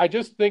I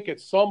just think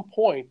at some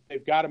point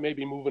they've got to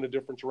maybe move in a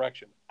different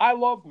direction. I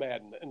love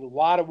Maddon in a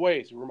lot of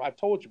ways. I've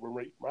told you,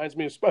 he reminds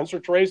me of Spencer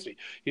Tracy.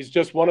 He's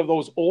just one of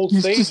those old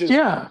sages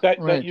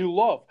that you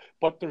love.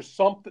 But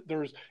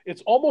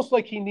it's almost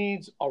like he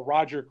needs a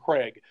Roger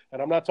Craig.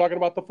 And I'm not talking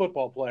about the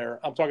football player.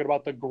 I'm talking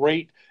about the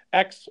great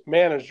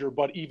ex-manager,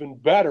 but even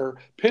better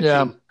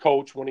pitching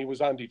coach when he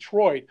was on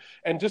Detroit,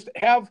 and just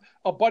have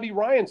a Buddy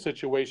Ryan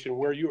situation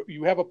where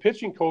you have a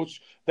pitching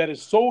coach that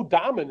is so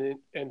dominant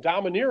and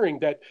domineering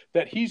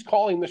that he's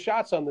calling the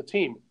shots on the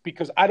team,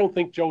 because I don't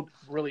think Joe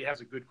really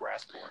has a good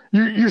grasp for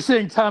it. You're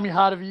saying Tommy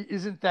Hotovy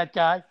isn't that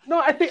guy? No,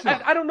 I think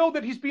I don't know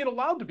that he's being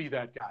allowed to be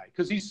that guy,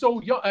 because he's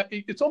so young.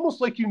 It's almost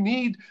like you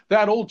need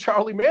that old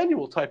Charlie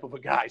Manuel type of a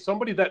guy,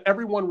 somebody that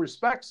everyone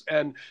respects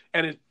and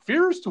it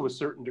fears to a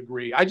certain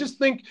degree. I just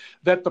think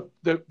that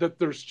that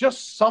there's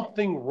just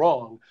something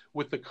wrong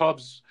with the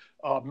Cubs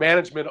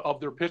management of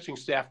their pitching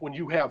staff when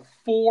you have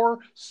 4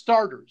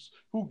 starters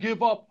who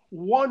give up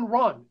 1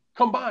 run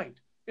combined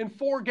in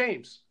 4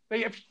 games.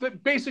 They have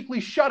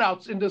basically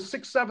shutouts into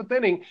sixth, seventh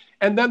inning,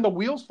 and then the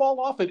wheels fall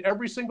off in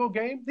every single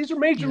game. These are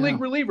major league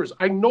relievers.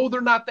 I know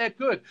they're not that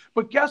good,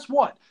 but guess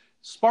what?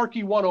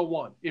 Sparky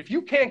 101. If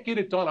you can't get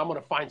it done, I'm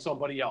going to find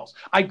somebody else.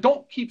 I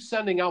don't keep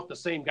sending out the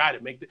same guy to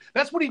make it.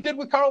 That's what he did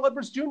with Carl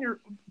Edwards Jr.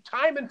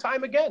 time and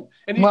time again,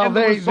 and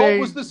the result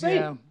was the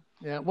same.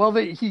 Yeah. Well,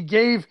 he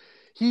gave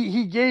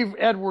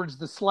Edwards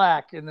the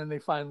slack, and then he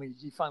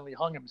finally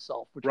hung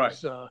himself, which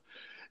was.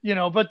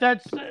 But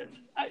that's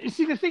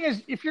see, the thing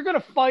is, if you're going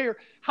to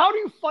how do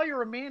you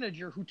fire a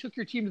manager who took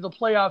your team to the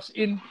playoffs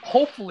in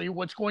hopefully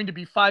what's going to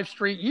be 5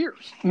 straight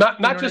years? Not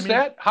just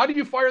that. How do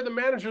you fire the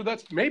manager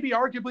that's maybe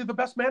arguably the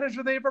best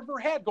manager they've ever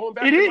had going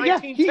back to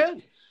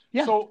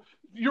 1910? So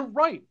you're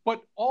right,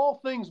 but all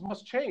things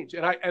must change,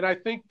 and I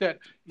think that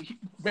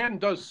Madden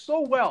does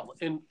so well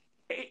in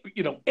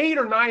 8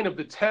 or 9 of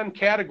the 10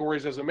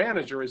 categories as a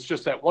manager. It's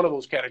just that one of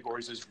those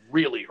categories is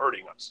really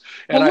hurting us.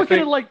 And look at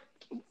it like.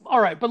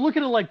 All right, but look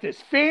at it like this.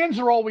 Fans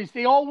are always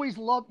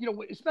love,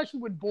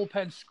 especially when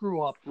bullpens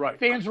screw up. Right.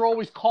 Fans are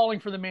always calling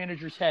for the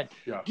manager's head.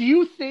 Yeah. Do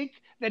you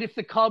think that if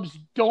the Cubs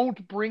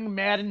don't bring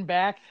Madden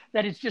back,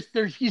 that he's just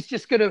going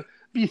to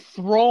be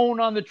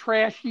thrown on the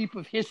trash heap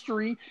of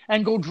history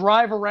and go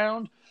drive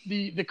around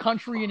the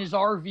country in his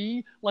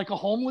RV like a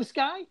homeless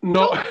guy?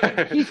 No.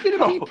 He's going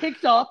to be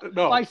picked up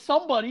by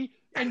somebody,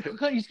 and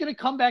he's going to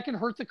come back and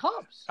hurt the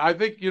Cubs. I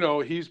think,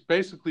 he's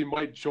basically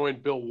might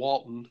join Bill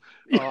Walton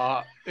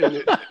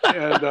and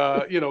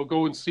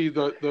go and see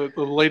the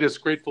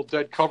latest Grateful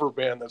Dead cover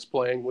band that's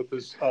playing with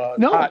his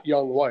hot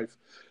young wife.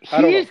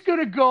 He's going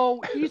to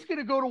go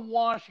to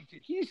Washington.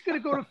 He's going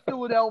to go to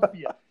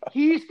Philadelphia.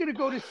 He's going to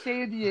go to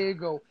San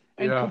Diego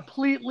and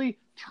completely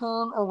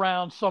turn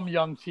around some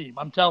young team.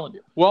 I'm telling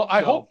you. Well,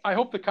 I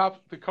hope the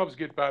Cubs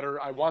get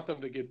better. I want them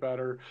to get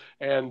better.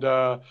 And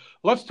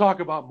let's talk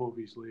about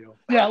movies, Leo.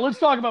 Yeah, let's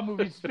talk about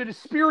movies. It's been a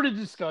spirited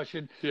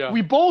discussion. Yeah.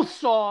 We both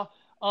saw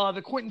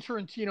the Quentin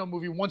Tarantino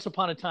movie Once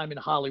Upon a Time in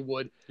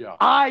Hollywood. Yeah.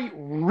 I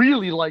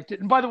really liked it.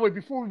 And by the way,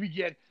 before we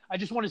begin, I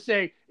just want to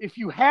say, if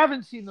you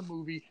haven't seen the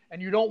movie and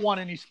you don't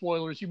want any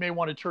spoilers, you may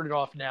want to turn it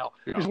off now,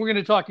 because we're going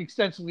to talk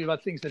extensively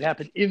about things that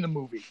happened in the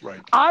movie. Right.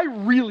 I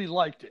really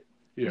liked it.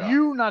 Yeah.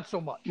 You, not so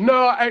much.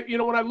 No,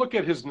 when I look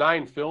at his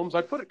 9 films,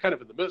 I put it kind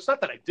of in the middle. It's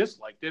not that I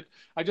disliked it.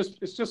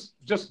 It's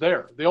just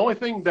there. The only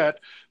thing that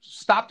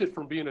stopped it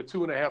from being a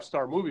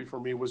 2.5-star movie for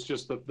me was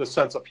just the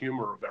sense of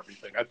humor of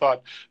everything. I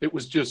thought it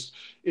was just,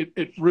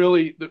 it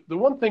really, the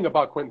one thing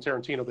about Quentin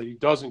Tarantino that he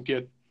doesn't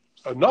get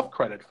enough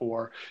credit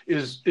for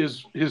is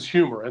his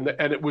humor, and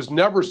it was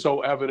never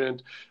so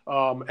evident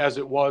as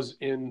it was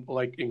in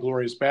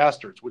Inglourious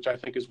Bastards, which I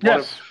think is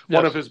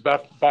one of his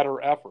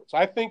better efforts.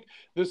 I think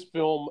this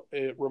film,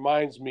 it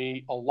reminds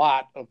me a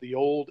lot of the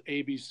old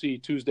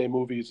ABC Tuesday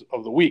movies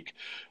of the week.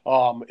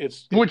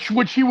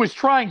 Which he was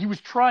trying. He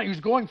was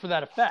going for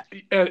that effect.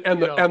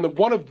 And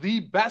one of the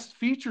best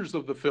features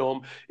of the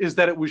film is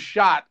that it was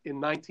shot in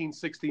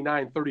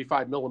 1969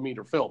 35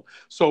 millimeter film.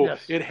 So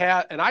it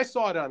had, and I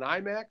saw it on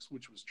IMAX,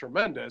 which was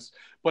tremendous,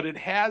 but it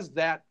has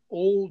that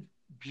old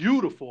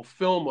beautiful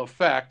film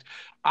effect.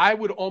 I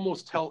would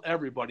almost tell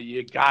everybody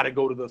you got to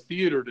go to the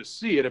theater to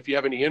see it if you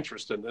have any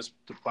interest in this,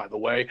 by the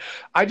way.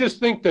 I just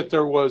think that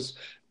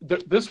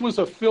this was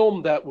a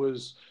film that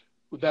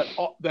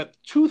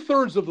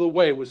 2/3 of the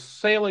way was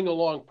sailing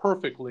along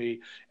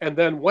perfectly, and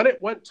then when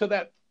it went to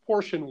that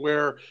portion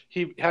where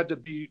he had to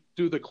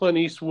do the Clint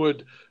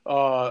Eastwood,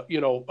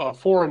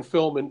 foreign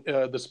film and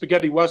the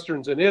spaghetti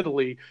westerns in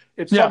Italy,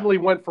 it suddenly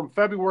went from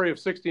February of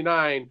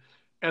 '69,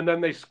 and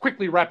then they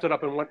quickly wrapped it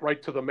up and went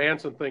right to the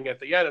Manson thing at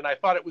the end. And I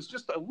thought it was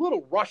just a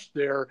little rushed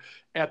there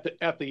at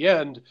the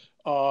end,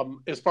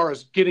 as far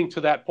as getting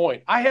to that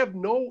point. I have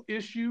no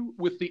issue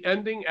with the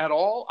ending at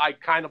all. I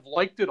kind of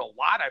liked it a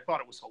lot. I thought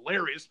it was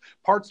hilarious.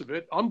 Parts of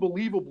it,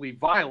 unbelievably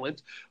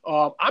violent.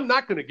 I'm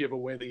not going to give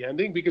away the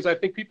ending because I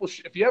think people,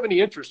 if you have any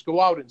interest,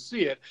 go out and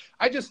see it.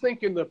 I just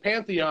think in the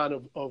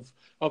pantheon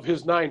of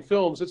his 9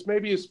 films, it's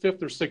maybe his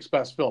 5th or 6th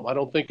best film. I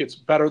don't think it's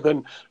better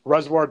than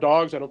Reservoir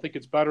Dogs. I don't think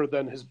it's better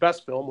than his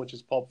best film, which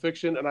is Pulp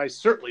Fiction. And I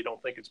certainly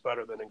don't think it's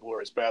better than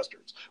Inglourious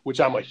Bastards, which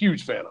I'm a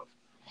huge fan of.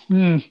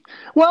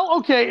 Well,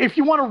 okay, if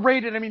you want to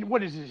rate it, I mean,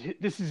 what is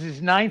this is his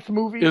 9th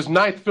movie? His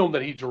 9th film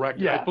that he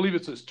directed. Yeah. I believe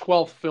it's his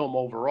 12th film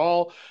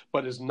overall,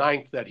 but his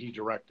 9th that he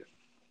directed.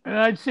 And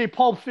I'd say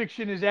Pulp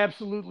Fiction is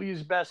absolutely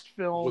his best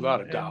film.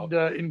 Without a doubt.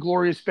 And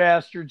Inglourious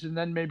Bastards, and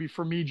then maybe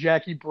for me,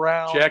 Jackie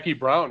Brown. Jackie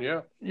Brown,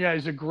 yeah. Yeah,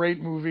 he's a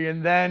great movie.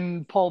 And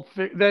then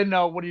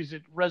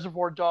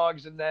Reservoir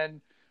Dogs, and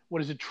then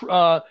what is it?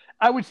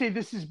 I would say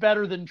this is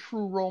better than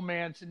True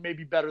Romance and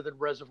maybe better than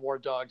Reservoir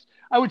Dogs.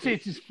 I would say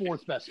it's his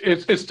 4th best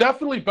film. It's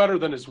definitely better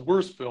than his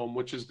worst film,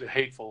 which is The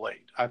Hateful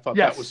Eight. I thought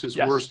that was his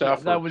worst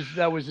effort.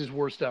 That was his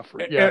worst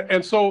effort. Yeah.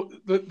 And so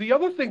the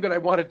other thing that I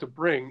wanted to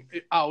bring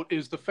out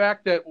is the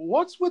fact that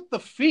what's with the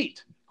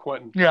feet,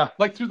 Quentin? Yeah.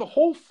 Like through the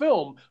whole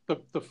film,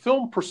 the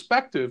film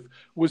perspective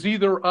was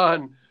either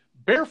on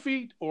bare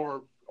feet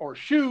or or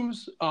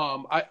shoes.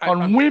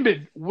 On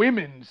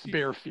women's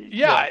bare feet.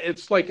 Yeah,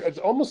 it's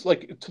almost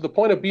like to the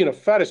point of being a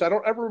fetish. I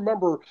don't ever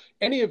remember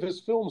any of his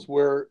films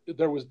where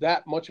there was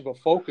that much of a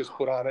focus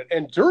put on it.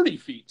 And dirty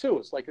feet too.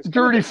 It's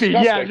dirty feet.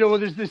 Yeah, no,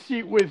 there's the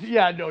scene with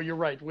no, you're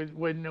right.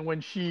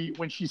 When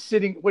she's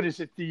sitting, what is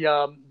it?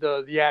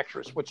 The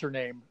actress, what's her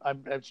name?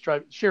 I'm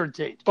trying, Sharon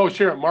Tate. Oh,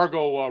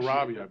 Margot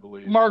Robbie, I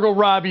believe. Margot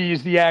Robbie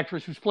is the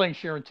actress who's playing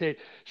Sharon Tate.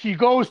 She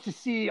goes to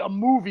see a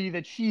movie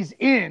that she's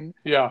in.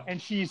 Yeah.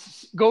 And she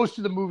goes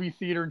to the movie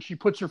theater and she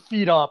puts her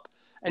feet up,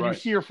 and you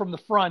see her from the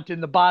front,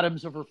 and the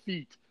bottoms of her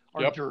feet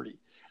are dirty.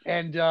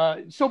 And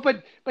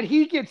but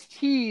he gets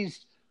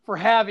teased for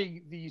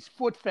having these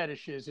foot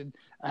fetishes and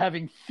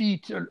having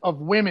feet of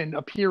women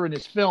appear in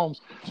his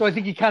films. So I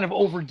think he kind of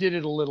overdid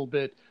it a little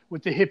bit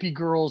with the hippie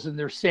girls and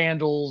their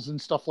sandals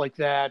and stuff like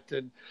that.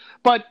 And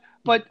but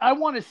I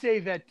want to say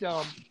that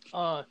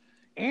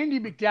Andie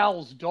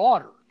MacDowell's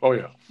daughter,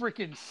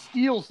 freaking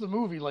steals the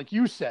movie, like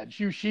you said.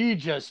 She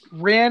just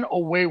ran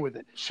away with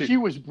it. She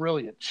was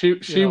brilliant.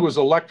 She was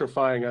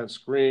electrifying on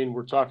screen.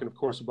 We're talking, of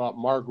course, about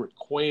Margaret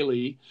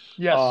Qualley,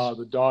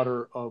 the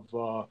daughter of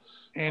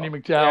Andie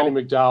MacDowell. Andie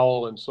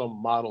MacDowell and some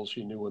models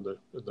she knew in the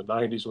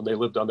 90s when they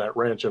lived on that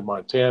ranch in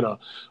Montana.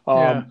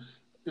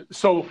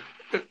 So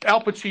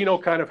Al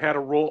Pacino kind of had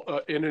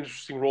an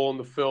interesting role in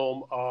the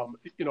film.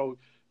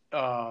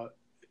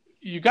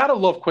 You got to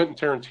love Quentin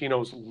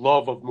Tarantino's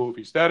love of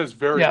movies. That is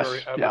very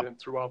evident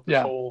throughout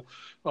this whole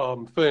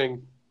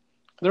thing.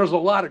 There's a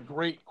lot of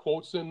great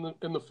quotes in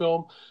the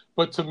film,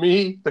 but to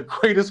me, the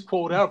greatest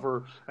quote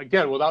ever,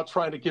 again, without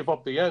trying to give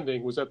up the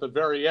ending, was at the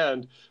very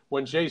end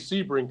when Jay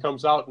Sebring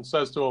comes out and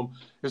says to him,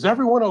 "Is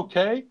everyone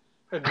okay?"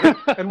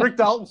 And Rick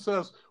Dalton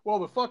says, "Well,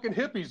 the fucking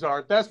hippies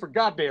aren't. That's for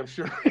goddamn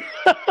sure."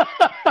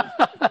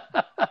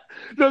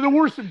 No, there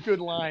were some good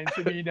lines.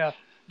 I mean,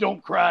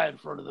 don't cry in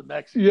front of the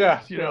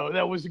Mexicans.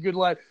 That was a good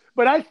line.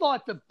 But I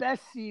thought the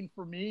best scene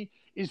for me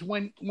is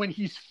when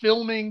he's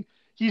filming.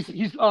 He's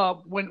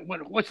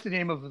what's the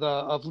name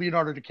of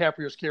Leonardo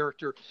DiCaprio's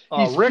character?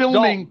 He's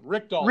filming.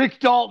 Rick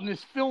Dalton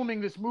is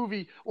filming this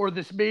movie or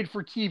this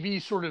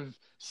made-for-TV sort of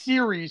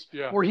series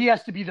where he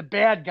has to be the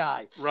bad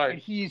guy.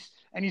 Right.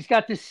 And he's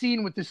got this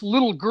scene with this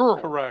little girl.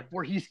 Correct.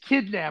 Where he's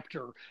kidnapped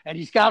her and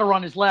he's got her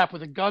on his lap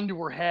with a gun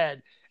to her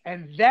head.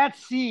 And that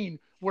scene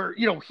where,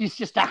 he's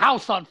just a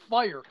house on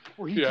fire,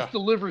 where he just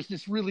delivers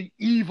this really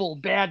evil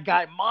bad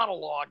guy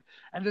monologue.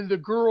 And then the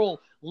girl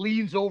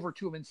leans over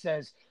to him and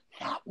says,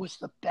 "That was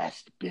the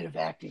best bit of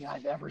acting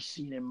I've ever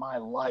seen in my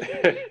life."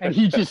 And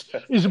he just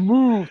is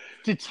moved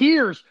to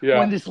tears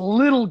when this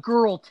little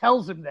girl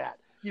tells him that.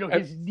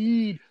 His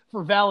need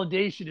for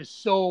validation is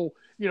so,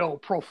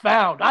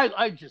 profound.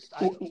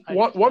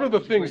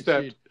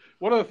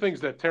 One of the things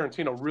that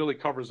Tarantino really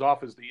covers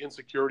off is the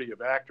insecurity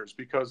of actors,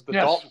 because the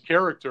Dalton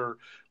character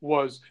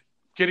was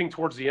getting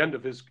towards the end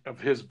of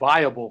his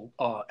viable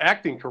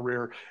acting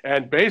career,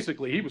 and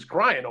basically he was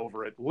crying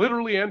over it,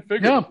 literally and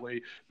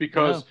figuratively,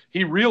 because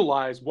he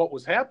realized what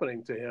was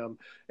happening to him.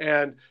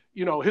 And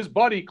his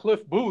buddy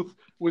Cliff Booth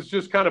was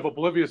just kind of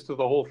oblivious to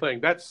the whole thing.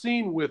 That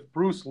scene with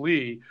Bruce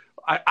Lee,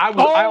 I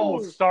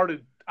almost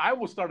started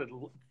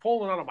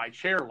falling out of my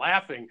chair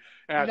laughing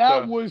at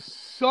that. Was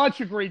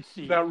such a great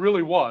scene. That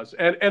really was.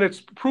 And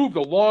it's proved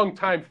a long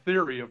time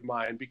theory of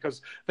mine,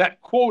 because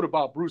that quote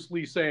about Bruce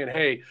Lee saying,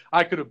 "Hey,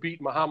 I could have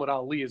beaten Muhammad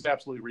Ali," is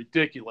absolutely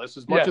ridiculous.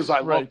 As much as I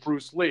love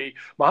Bruce Lee,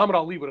 Muhammad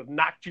Ali would have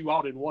knocked you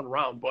out in one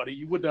round, buddy.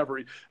 You would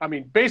never. I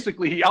mean,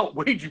 basically, he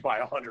outweighed you by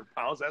 100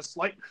 pounds. That's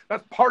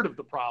part of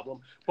the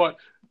problem. But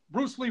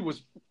Bruce Lee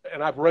was,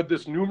 and I've read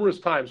this numerous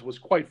times, was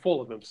quite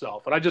full of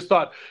himself. And I just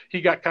thought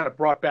he got kind of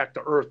brought back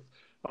to earth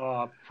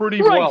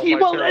pretty well. You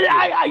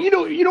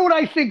know what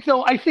I think,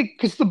 though? I think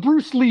because the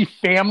Bruce Lee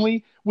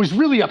family was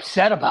really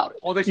upset about it.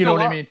 Oh, they still are.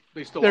 What I mean?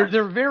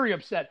 They're very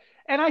upset.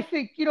 And I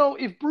think,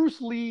 if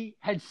Bruce Lee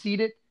had seen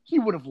it, he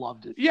would have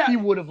loved it. Yeah. He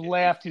would have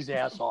laughed his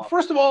ass off.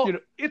 First of all,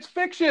 it's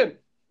fiction.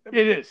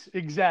 It is,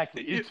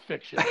 exactly. It's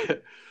fiction.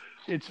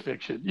 It's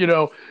fiction,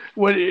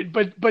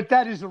 but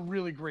that is a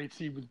really great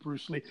scene with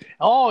Bruce Lee.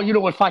 Oh,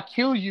 if I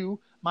kill you,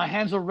 my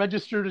hands are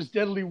registered as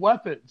deadly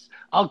weapons.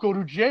 I'll go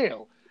to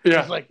jail.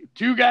 Yeah. It's like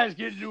two guys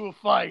get into a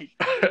fight.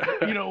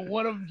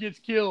 One of them gets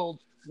killed.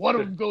 One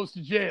of them goes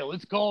to jail.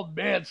 It's called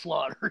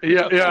manslaughter.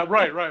 Yeah,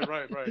 right.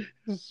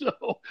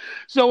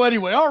 So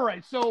anyway, all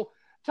right. So,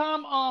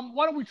 Tom,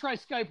 why don't we try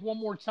Skype one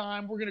more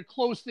time? We're going to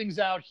close things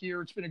out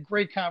here. It's been a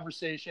great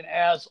conversation,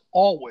 as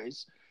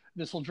always.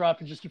 This will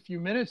drop in just a few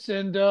minutes,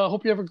 and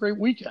hope you have a great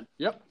weekend.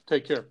 Yep.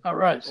 Take care. All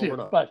right. See you.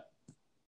 Bye.